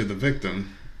age of the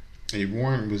victim, a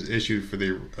warrant was issued for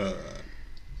the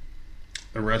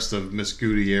arrest of Miss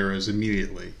Gutierrez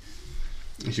immediately.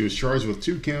 She was charged with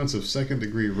 2 counts of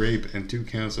second-degree rape and 2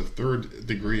 counts of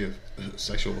third-degree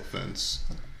sexual offense.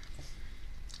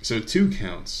 So 2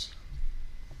 counts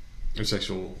of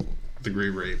sexual degree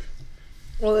rape.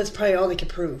 Well, that's probably all they could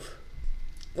prove.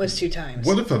 Was 2 times.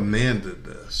 What if a man did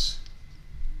this?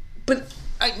 But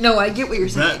I get what you're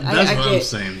saying. That's I what get, I'm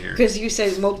saying here. Because you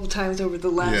said multiple times over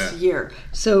the last year,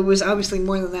 so it was obviously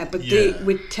more than that. But they,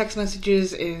 with text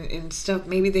messages and stuff,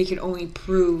 maybe they could only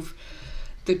prove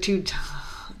the 2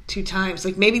 times.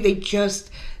 Like maybe the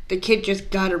kid just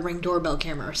got a Ring doorbell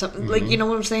camera or something. Like, you know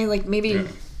what I'm saying? Like maybe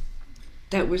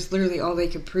that was literally all they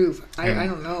could prove. I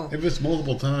don't know. If it's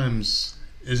multiple times,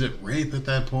 is it rape at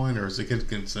that point, or is the kid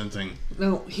consenting?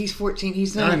 No, he's 14.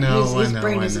 He's not. I know.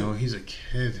 He's a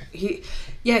kid.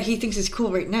 He thinks it's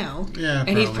cool right now. Yeah,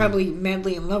 and he's probably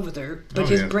madly in love with her, but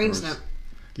his brain's not.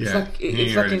 He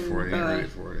ain't ready for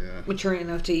it. Mature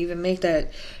enough to even make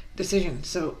that decision.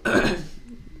 So,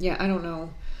 yeah, I don't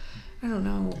know.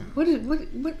 What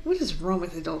is wrong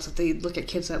with adults if they look at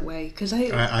kids that way? Because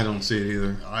I don't see it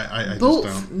either. I both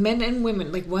just don't. Men and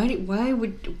women. Like what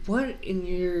in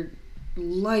your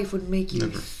life would make you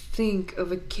think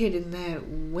of a kid in that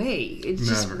way? It's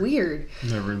just weird.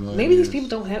 Never. Maybe these people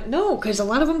don't have because a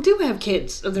lot of them do have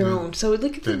kids of their own. So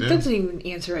that doesn't even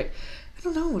answer it. I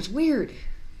don't know. It's weird.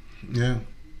 Yeah.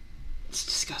 It's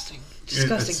disgusting.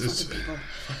 Disgusting fucking people.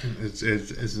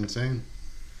 It's insane.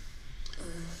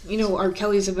 You know, R.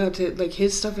 Kelly's about to, like,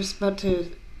 his stuff is about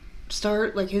to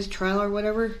start, like, his trial or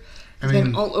whatever. It's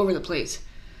been all over the place.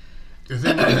 The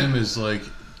thing with him is, like,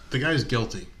 the guy's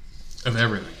guilty of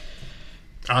everything.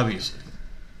 Obviously.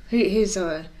 His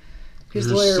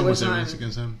lawyer was on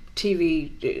against him.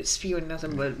 TV spewing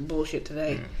nothing but bullshit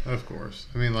today. Yeah, of course.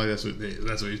 I mean, like, that's what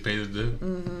he's paid to do.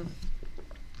 Mm-hmm.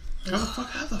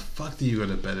 How the fuck do you go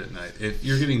to bed at night if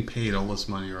you're getting paid all this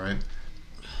money, right?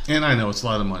 And I know it's a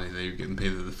lot of money that you're getting paid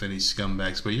to defend these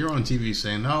scumbags, but you're on TV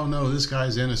saying, "Oh no, this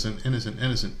guy's innocent, innocent,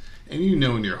 innocent," and you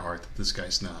know in your heart that this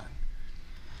guy's not.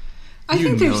 I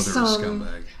think there's they're a some.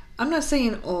 scumbag. I'm not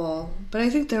saying all, but I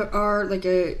think there are like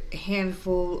a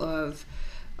handful of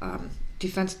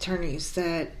defense attorneys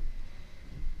that,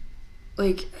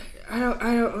 like, I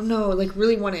don't know, like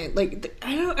really want to, like,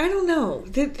 I don't know.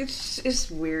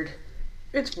 It's weird.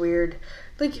 It's weird,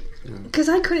 like, because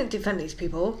I couldn't defend these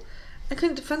people. I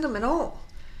couldn't defend them at all.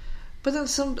 But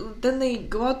then they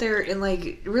go out there and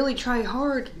like really try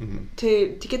hard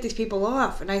to get these people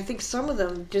off, and I think some of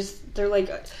them they're like,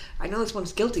 I know this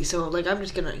one's guilty, so like I'm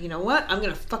just gonna, you know what, I'm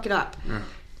gonna fuck it up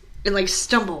and like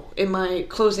stumble in my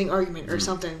closing argument or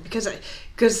something because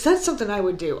that's something I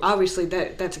would do. Obviously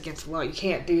that's against the law, you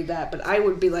can't do that, but I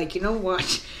would be like, you know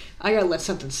what, I gotta let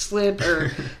something slip,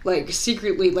 or like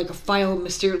secretly like a file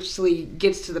mysteriously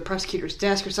gets to the prosecutor's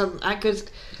desk or something. Because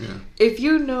if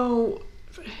you know.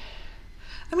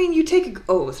 I mean, you take an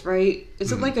oath, right?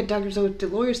 Is it like a doctor's oath? Do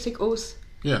lawyers take oaths?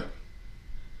 Yeah.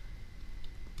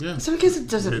 Yeah. So I guess it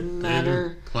doesn't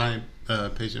matter. Client,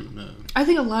 patient. I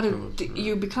think a lot of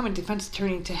you become a defense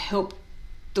attorney to help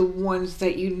the ones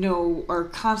that you know are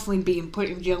constantly being put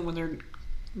in jail when they're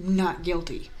not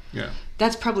guilty. Yeah.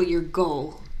 That's probably your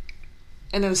goal.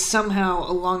 And then somehow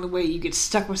along the way you get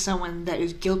stuck with someone that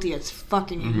is guilty as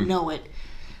fuck and you know it.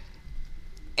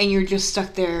 And you're just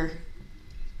stuck there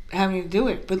having to do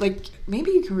it. But like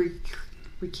maybe you can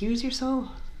recuse yourself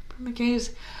from the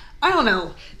case. I don't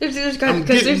know. There's got to be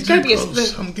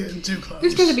I'm getting too close.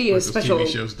 There's got to be a Like those special TV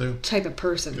shows do. type of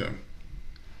person. Yeah.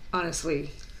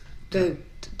 Honestly, that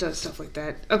does stuff like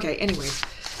that. Okay. Anyways,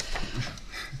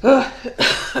 I'm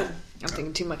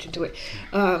thinking too much into it.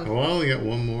 Well, I only got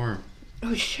one more.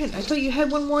 Oh shit! I thought you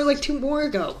had one more like 2 more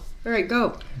ago. All right,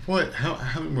 go. What?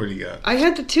 How many more do you got? I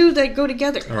had the 2 that go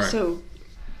together. All right. So.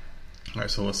 All right.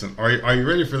 So listen. Are you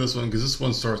ready for this one? Because this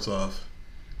one starts off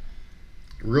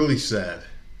really sad,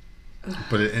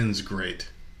 but it ends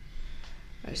great.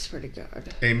 I swear to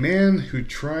God. A man who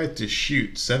tried to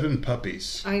shoot 7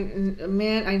 puppies. I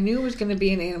knew it was going to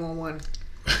be an animal one.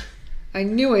 I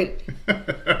knew it.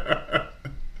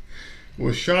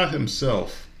 Was shot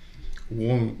himself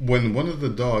when one of the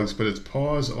dogs put its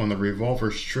paws on the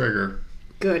revolver's trigger.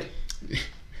 Good.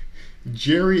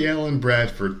 Jerry Allen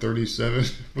Bradford, 37.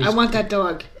 I want that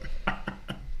dog.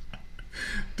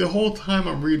 The whole time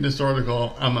I'm reading this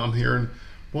article, I'm hearing,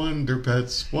 Wonder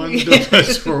Pets,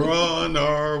 we're on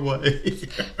our way.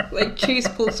 Like Chase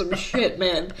pulled some shit,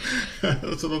 man.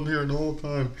 That's what I'm hearing the whole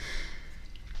time.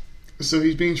 So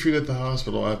he's being treated at the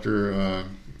hospital after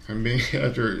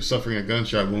suffering a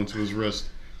gunshot wound to his wrist.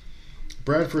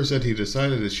 Bradford said he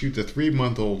decided to shoot the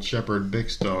 3-month-old shepherd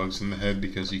Bix dogs in the head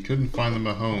because he couldn't find them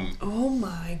a home. Oh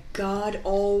my God.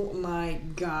 Oh my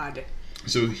God.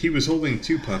 So he was holding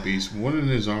 2 puppies, one in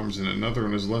his arms and another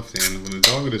in his left hand, when the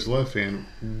dog in his left hand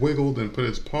wiggled and put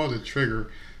its paw to the trigger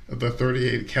of the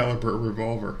 .38 caliber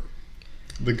revolver.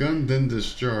 The gun then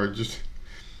discharged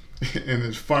and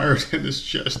it fired in his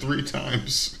chest 3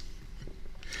 times.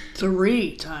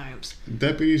 3 times.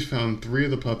 Deputies found 3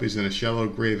 of the puppies in a shallow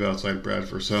grave outside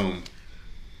Bradford's home.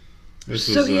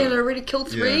 So he had already killed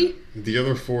 3? Yeah. The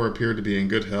other 4 appeared to be in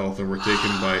good health and were taken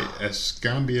by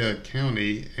Escambia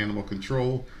County Animal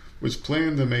Control, which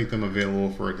planned to make them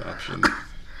available for adoption.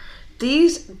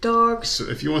 These dogs. So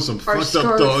if you want some fucked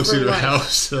up dogs in your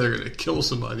house that are going to kill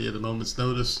somebody at a moment's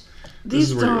notice, these this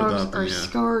is where you dogs adopt them. are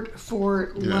scarred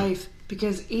for life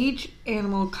because each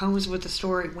animal comes with a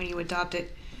story when you adopt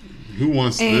it. Who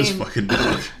wants this fucking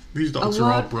dog? These dogs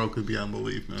are all broken beyond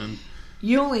belief, man.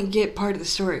 You only get part of the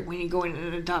story when you go in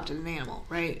and adopt an animal,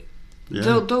 right? Yeah.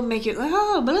 They'll make it like,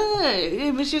 oh, blah.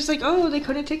 It was just like, oh, they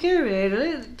couldn't take care of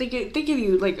it. They give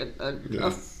you like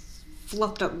a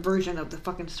fluffed up version of the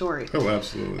fucking story. Oh,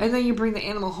 absolutely. And then you bring the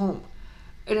animal home,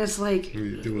 and it's like,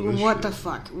 what the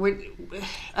fuck?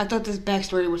 I thought this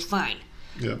backstory was fine.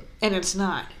 Yeah. And it's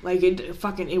not. Like,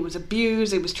 it was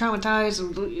abused, it was traumatized,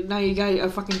 and now you got a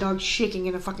fucking dog shaking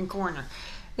in a fucking corner.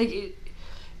 Like,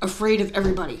 afraid of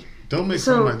everybody. Don't make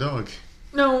fun of my dog.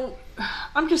 No,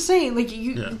 I'm just saying, like,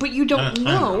 but you don't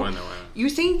know. I know. You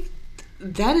think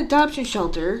that adoption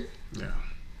shelter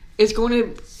is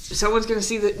someone's going to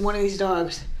see one of these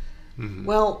dogs. Mm-hmm.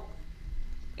 Well,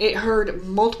 it heard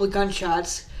multiple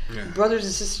gunshots. Yeah. Brothers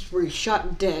and sisters were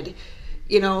shot dead.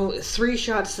 3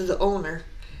 shots to the owner.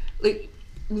 Like,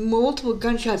 multiple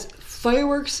gunshots.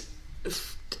 Fireworks.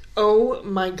 Oh,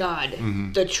 my God.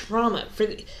 Mm-hmm. The trauma. For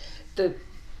the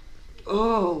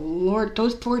oh, Lord.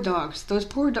 Those poor dogs.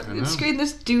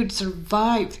 This dude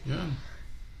survived. Yeah.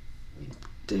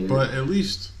 Dude. But at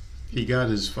least He got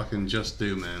his fucking just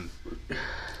due, man.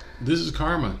 This is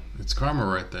karma. It's karma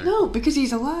right there. No, because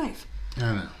he's alive.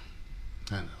 I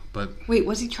know. But wait,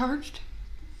 was he charged?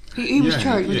 He was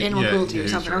charged with animal cruelty or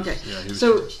something. Okay. Yeah,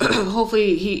 so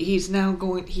hopefully he's now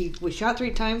going. He was shot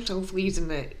 3 times. So hopefully he's in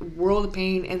the world of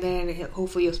pain, and then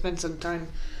hopefully he'll spend some time.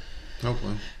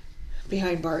 Hopefully.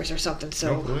 Behind bars or something.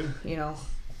 So hopefully.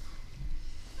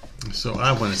 So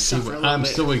I want to see what. I'm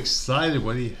so excited.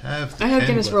 What do you have? I have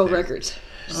Guinness World Records.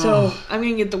 So I'm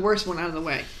gonna get the worst one out of the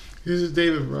way. This is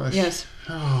David Rush. Yes.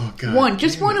 Oh God. One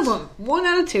of them. 1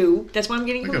 out of 2. That's why I'm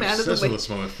getting him out of the way. With this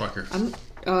motherfucker.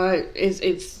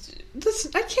 It's this.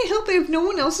 I can't help it if no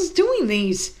one else is doing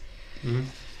these. Mm-hmm.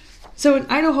 So an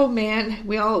Idaho man,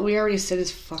 we already said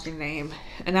his fucking name,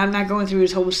 and I'm not going through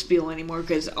his whole spiel anymore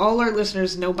because all our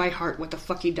listeners know by heart what the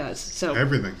fuck he does. So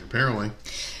everything apparently.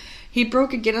 He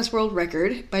broke a Guinness World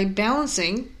Record by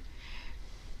balancing.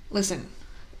 Listen,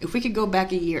 if we could go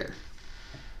back a year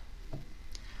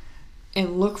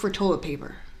and look for toilet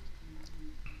paper,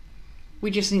 we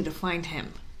just need to find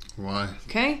him. Why?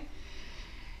 Okay?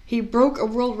 He broke a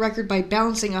world record by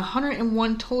balancing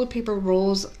 101 toilet paper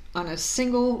rolls on a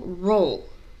single roll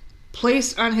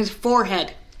placed on his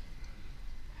forehead.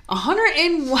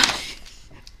 101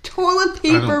 toilet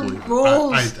paper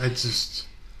rolls. I just...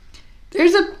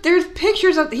 There's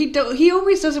pictures of... He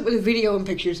always does it with video and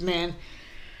pictures, man.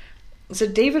 So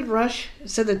David Rush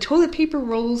said the toilet paper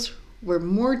rolls were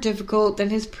more difficult than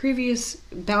his previous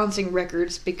balancing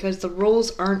records because the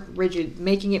rolls aren't rigid,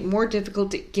 making it more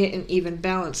difficult to get an even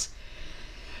balance.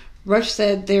 Rush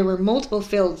said there were multiple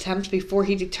failed attempts before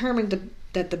he determined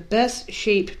that the best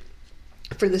shape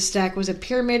for the stack was a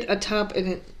pyramid atop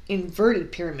an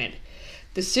inverted pyramid.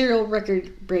 The serial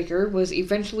record breaker was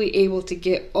eventually able to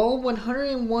get all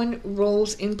 101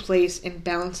 rolls in place and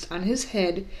balanced on his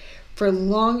head for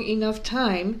long enough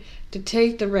time to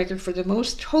take the record for the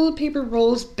most toilet paper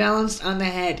rolls balanced on the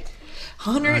head.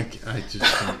 I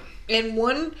just don't. And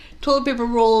 1 toilet paper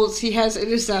rolls he has in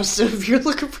his house. So if you're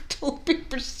looking for toilet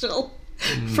paper still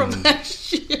from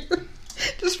last year,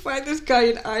 just find this guy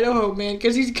in Idaho, man,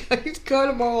 because he's got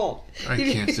them all. I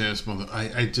can't say this mother.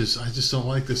 I just don't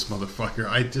like this motherfucker.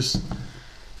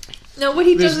 No, what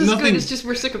he does is good. It's just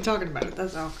we're sick of talking about it.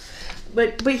 That's all.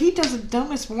 But he does the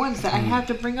dumbest ones that I have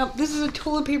to bring up. This is a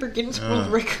toilet paper Guinness World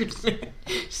Record, man.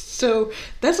 So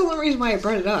that's the only reason why I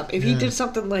brought it up. If he did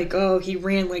something like, he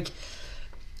ran like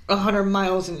 100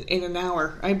 miles in an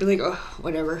hour, I'd be like,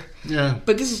 whatever. Yeah.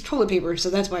 But this is toilet paper, so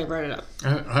that's why I brought it up.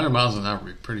 100 miles an hour would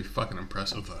be pretty fucking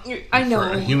impressive, though. I know. For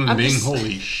a human being,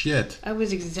 holy shit. I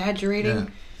was exaggerating. Yeah.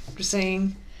 I'm just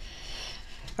saying.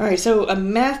 Alright, so a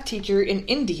math teacher in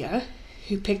India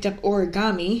who picked up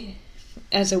origami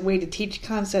as a way to teach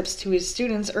concepts to his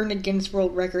students earned a Guinness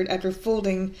World Record after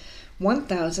folding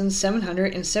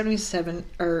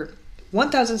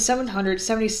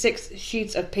 1,776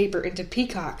 sheets of paper into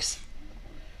peacocks.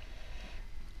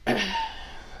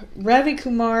 Ravi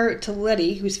Kumar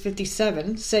Tilleti, who's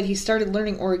 57, said he started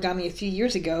learning origami a few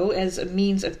years ago as a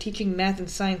means of teaching math and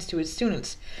science to his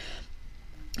students.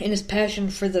 And his passion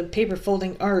for the paper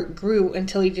folding art grew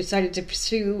until he decided to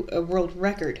pursue a world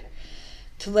record.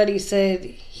 Tilleti said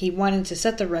he wanted to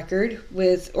set the record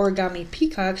with origami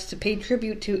peacocks to pay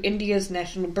tribute to India's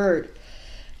national bird.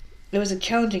 It was a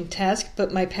challenging task,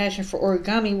 but my passion for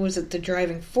origami was the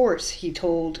driving force, he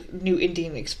told New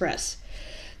Indian Express.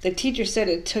 The teacher said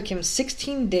it took him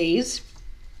 16 days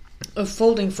of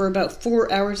folding for about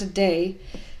 4 hours a day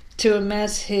to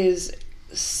amass his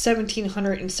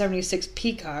 1,776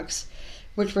 peacocks,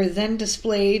 which were then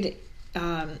displayed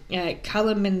at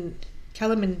Kalamandir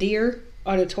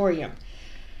Auditorium.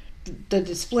 The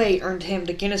display earned him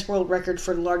the Guinness World Record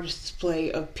for the largest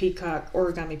display of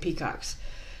origami peacocks.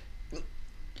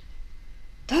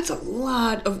 That's a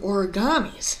lot of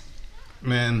origamis.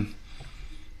 Man,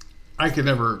 I could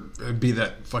never be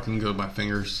that fucking good with my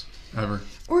fingers, ever.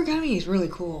 Origami is really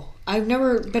cool. I've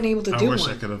never been able to do one. I wish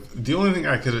I could have. The only thing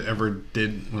I could have ever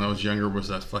did when I was younger was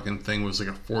that fucking thing was like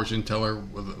a fortune teller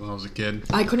when I was a kid.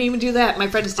 I couldn't even do that. My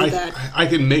friends did that. I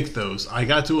could make those. I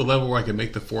got to a level where I could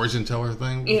make the fortune teller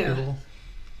thing. Yeah. People.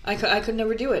 I could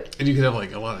never do it. And you could have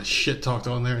like a lot of shit talked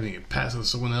on there, and you could pass it to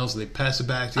someone else, and they pass it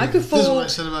back to you. This is what I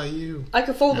said about you. I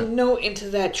could fold a note into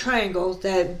that triangle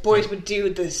that boys would do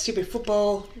with the stupid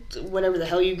football, whatever the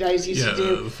hell you guys used to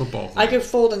do. The football thing. I could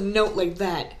fold a note like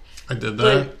that. I did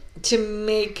that. But to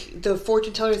make the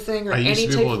fortune teller thing or any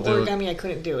type of origami, I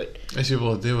couldn't do it. I used to be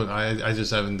able to do it. I just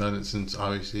haven't done it since I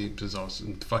was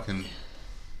fucking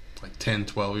like 10,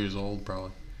 12 years old,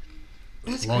 probably.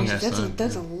 That's crazy.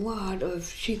 That's a lot of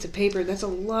sheets of paper. That's a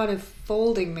lot of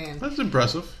folding, man. That's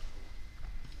impressive.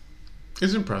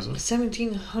 It's impressive.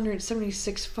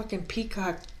 1,776 fucking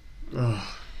peacock Ugh.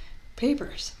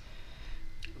 papers.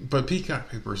 But peacock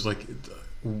papers, like,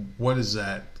 what is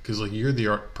that? Because, like, you're the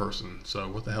art person, so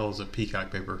what the hell is a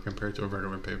peacock paper compared to a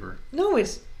regular paper? No,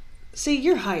 see,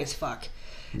 you're high as fuck.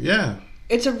 Yeah.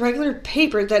 It's a regular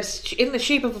paper that's in the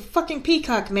shape of a fucking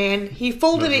peacock, man. He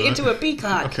folded it into a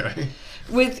peacock. Okay.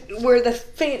 With where the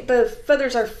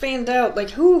feathers are fanned out.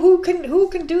 Like, who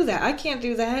can do that? I can't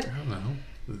do that. I don't know.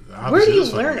 Where do Obviously you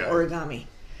this learn fucking guy. origami?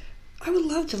 I would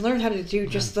love to learn how to do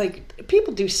just like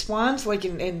people do swans like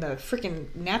in the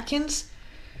freaking napkins.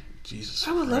 Jesus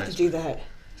I would love to Christ. do that.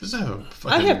 Just have a I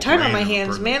fucking have time on brain my of a hands,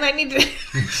 person. man. I need to.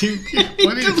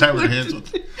 What do you have time on your hands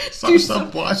with?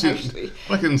 Stop watching actually.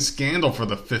 fucking Scandal for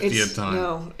the 50th time.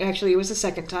 No, actually, it was the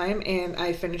second time, and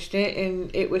I finished it, and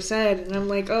it was sad, and I'm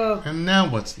like, oh, And now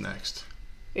what's next?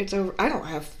 it's over. I don't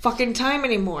have fucking time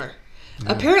anymore.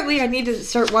 Apparently, I need to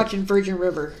start watching Virgin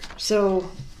River.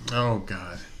 So, Oh,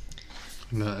 God.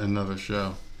 Another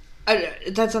show.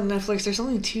 that's on Netflix. There's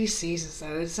only 2 seasons,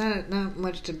 though. It's not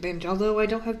much to binge. Although I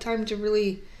don't have time to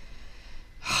really.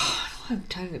 I don't have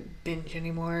time to binge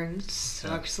anymore, and it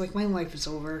sucks. Like my life is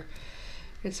over.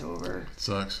 It's over. It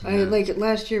sucks. I like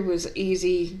last year was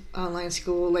easy online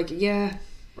school. Like I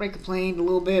complained a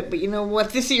little bit, but you know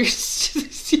what? This year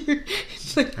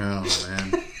it's like Oh,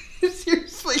 man. this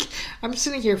year's like I'm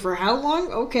sitting here for how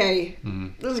long? Okay,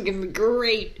 This is gonna be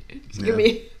great. It's gonna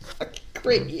be a fucking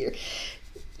great year.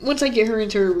 Once I get her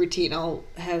into her routine, I'll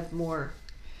have more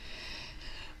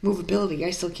movability.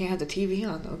 I still can't have the TV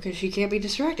on though because she can't be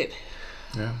distracted.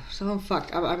 Yeah. So I'm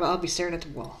fucked. I'll be staring at the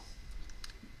wall.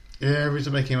 Yeah, every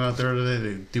time I came out there today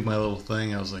to do my little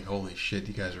thing, I was like, holy shit,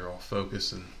 you guys are all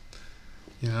focused. And,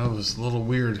 you know, it was a little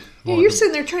weird. Yeah, you're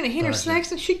sitting there trying to hand her Gotcha.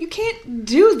 snacks and shit. You can't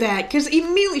do that because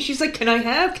immediately she's like, "Can I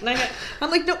have? Can I have?" I'm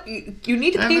like, "No, you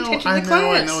need to pay attention to the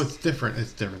class." I know, it's different.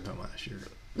 It's different than last year.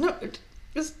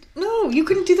 No, you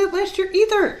couldn't do that last year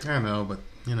either. I know, but,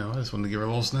 you know, I just wanted to give her a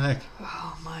little snack.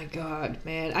 Oh my god,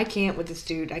 man, I can't with this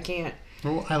dude. I can't.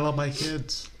 Well, I love my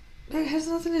kids. That has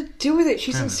nothing to do with it.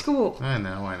 She's I in know. school. I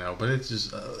know, but it's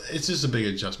just a big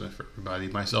adjustment for everybody,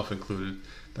 myself included.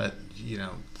 That, you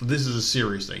know, this is a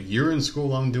serious thing. You're in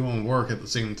school, I'm doing work at the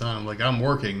same time. Like, I'm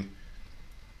working,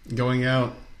 going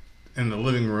out in the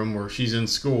living room where she's in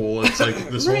school. It's like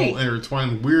this Right. whole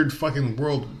intertwined weird fucking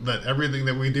world that everything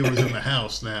that we do is in the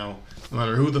house now. No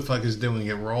matter who the fuck is doing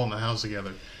it, we're all in the house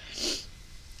together. It's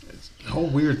a whole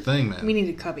weird thing, man. We need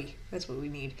a cubby. That's what we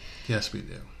need. Yes, we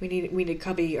do. We need a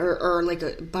cubby or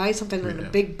like buy something in a Yeah.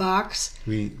 big box.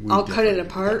 We I'll cut it definitely-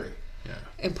 apart. Yeah.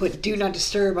 And put "Do Not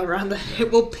Disturb" around the.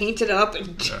 We'll paint it up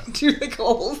and do like a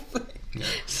whole thing. Yeah.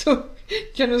 So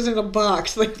Jenna's in a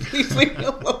box. Like, please leave me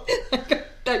alone.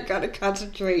 I gotta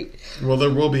concentrate. Well, there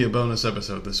will be a bonus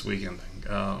episode this weekend.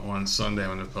 On Sunday,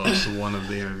 I'm going to post one of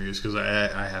the interviews because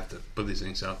I have to put these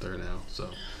things out there now. So,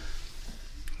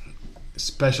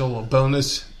 special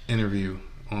bonus interview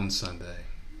on Sunday.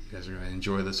 You guys are going to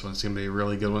enjoy this one. It's going to be a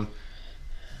really good one.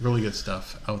 Really good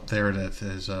stuff out there that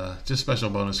is just special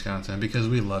bonus content because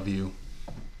we love you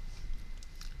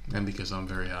and because I'm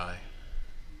very high.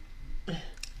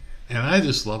 And I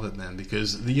just love it, man,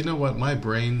 because you know what? My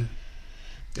brain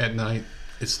at night,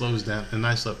 it slows down, and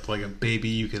I slept like a baby.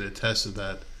 You could attest to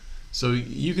that. So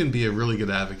you can be a really good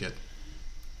advocate.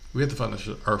 We have to find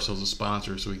ourselves a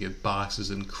sponsor so we get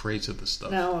boxes and crates of this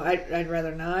stuff. No, I'd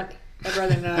rather not. I'd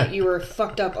rather not. You were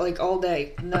fucked up like all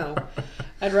day. No,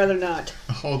 I'd rather not.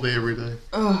 All day, every day.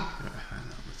 Oh I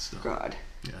know, but still. God.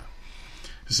 Yeah.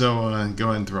 So go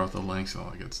ahead and throw out the links and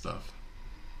all that good stuff.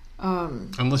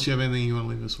 Unless you have anything you want to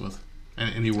leave us with.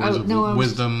 Any words of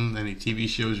wisdom, any TV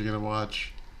shows you're going to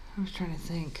watch. I was trying to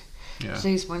think. Yeah.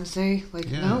 Today's Wednesday. Like,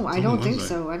 Yeah, no, it's I don't only think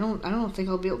Wednesday. so. I don't think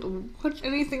I'll be able to watch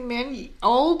anything, man.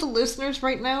 All the listeners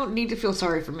right now need to feel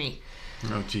sorry for me.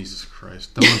 Oh, Jesus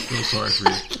Christ. No one feels sorry for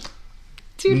you.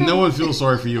 Dude, No one feels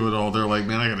sorry for you at all. They're like,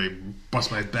 man, I gotta bust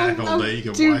my back all day. You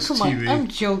can dude, watch come TV. on. I'm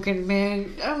joking,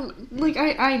 man.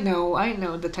 I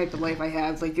know the type of life I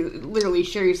have. Like, literally,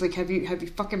 Sherry's like, have you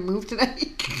fucking moved today?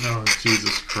 Oh,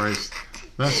 Jesus Christ.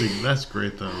 That's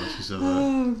great, though, when she said that.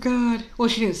 Oh, God. Well,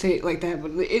 she didn't say it like that,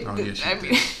 but it. Oh, yes, she I did.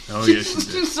 mean, Oh, yes, she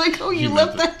did. Just like, oh, She you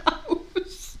meant left that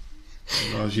house.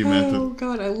 Oh, she meant Oh, it.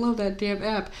 God, I love that damn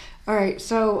app. All right,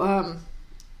 so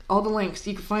all the links.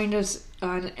 You can find us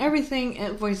on everything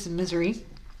at Voice of Misery.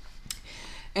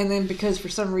 And then because for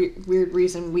some weird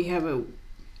reason we have a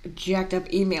jacked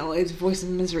up email, it's Voice of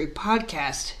Misery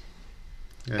Podcast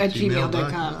at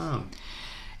gmail.com.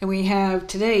 And we have,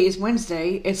 today is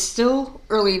Wednesday. It's still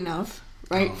early enough,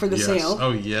 right, for the yes. sale.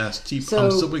 Oh, yes. So-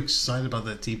 I'm so excited about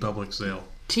that T-Public sale.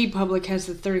 T-Public has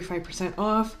the 35%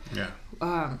 off. Yeah.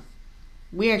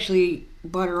 we actually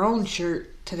bought our own shirt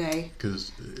today.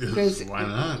 Because why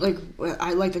not? Like,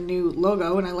 I like the new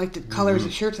logo, and I like the colors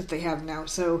of shirts that they have now.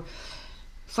 So,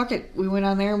 fuck it. We went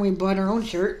on there and we bought our own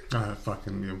shirt.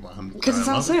 Because it's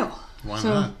on sale. Why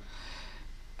not?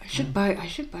 I should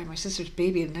buy my sister's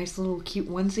baby a nice little cute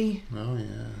onesie. Oh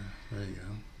yeah, there you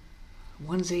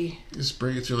go. Onesie. Just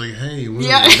bring it to her like, hey, we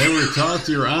never talked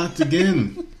to your aunt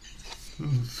again.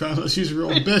 Found out she's a real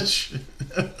bitch.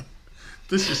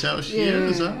 This is how she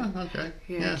is, huh? Okay.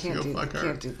 Yeah, so go fuck her.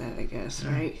 Can't do that, I guess,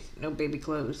 right? No baby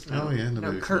clothes. No, no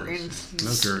baby curtains.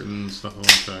 Clothes. No curtains, nothing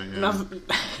like that. Yeah. Nothing.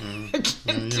 I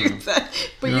can't do that.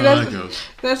 But that goes.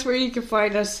 That's where you can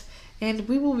find us. And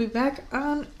we will be back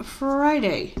on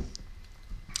Friday.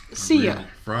 See ya.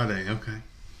 Friday, okay.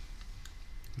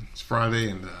 It's Friday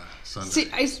and Sunday.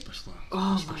 See,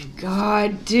 oh my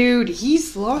God, dude.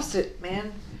 He's lost it,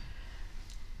 man.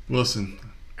 Listen,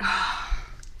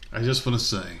 I just want to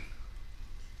say,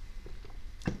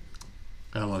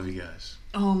 I love you guys.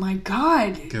 Oh my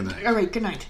God. Good night. All right, good night.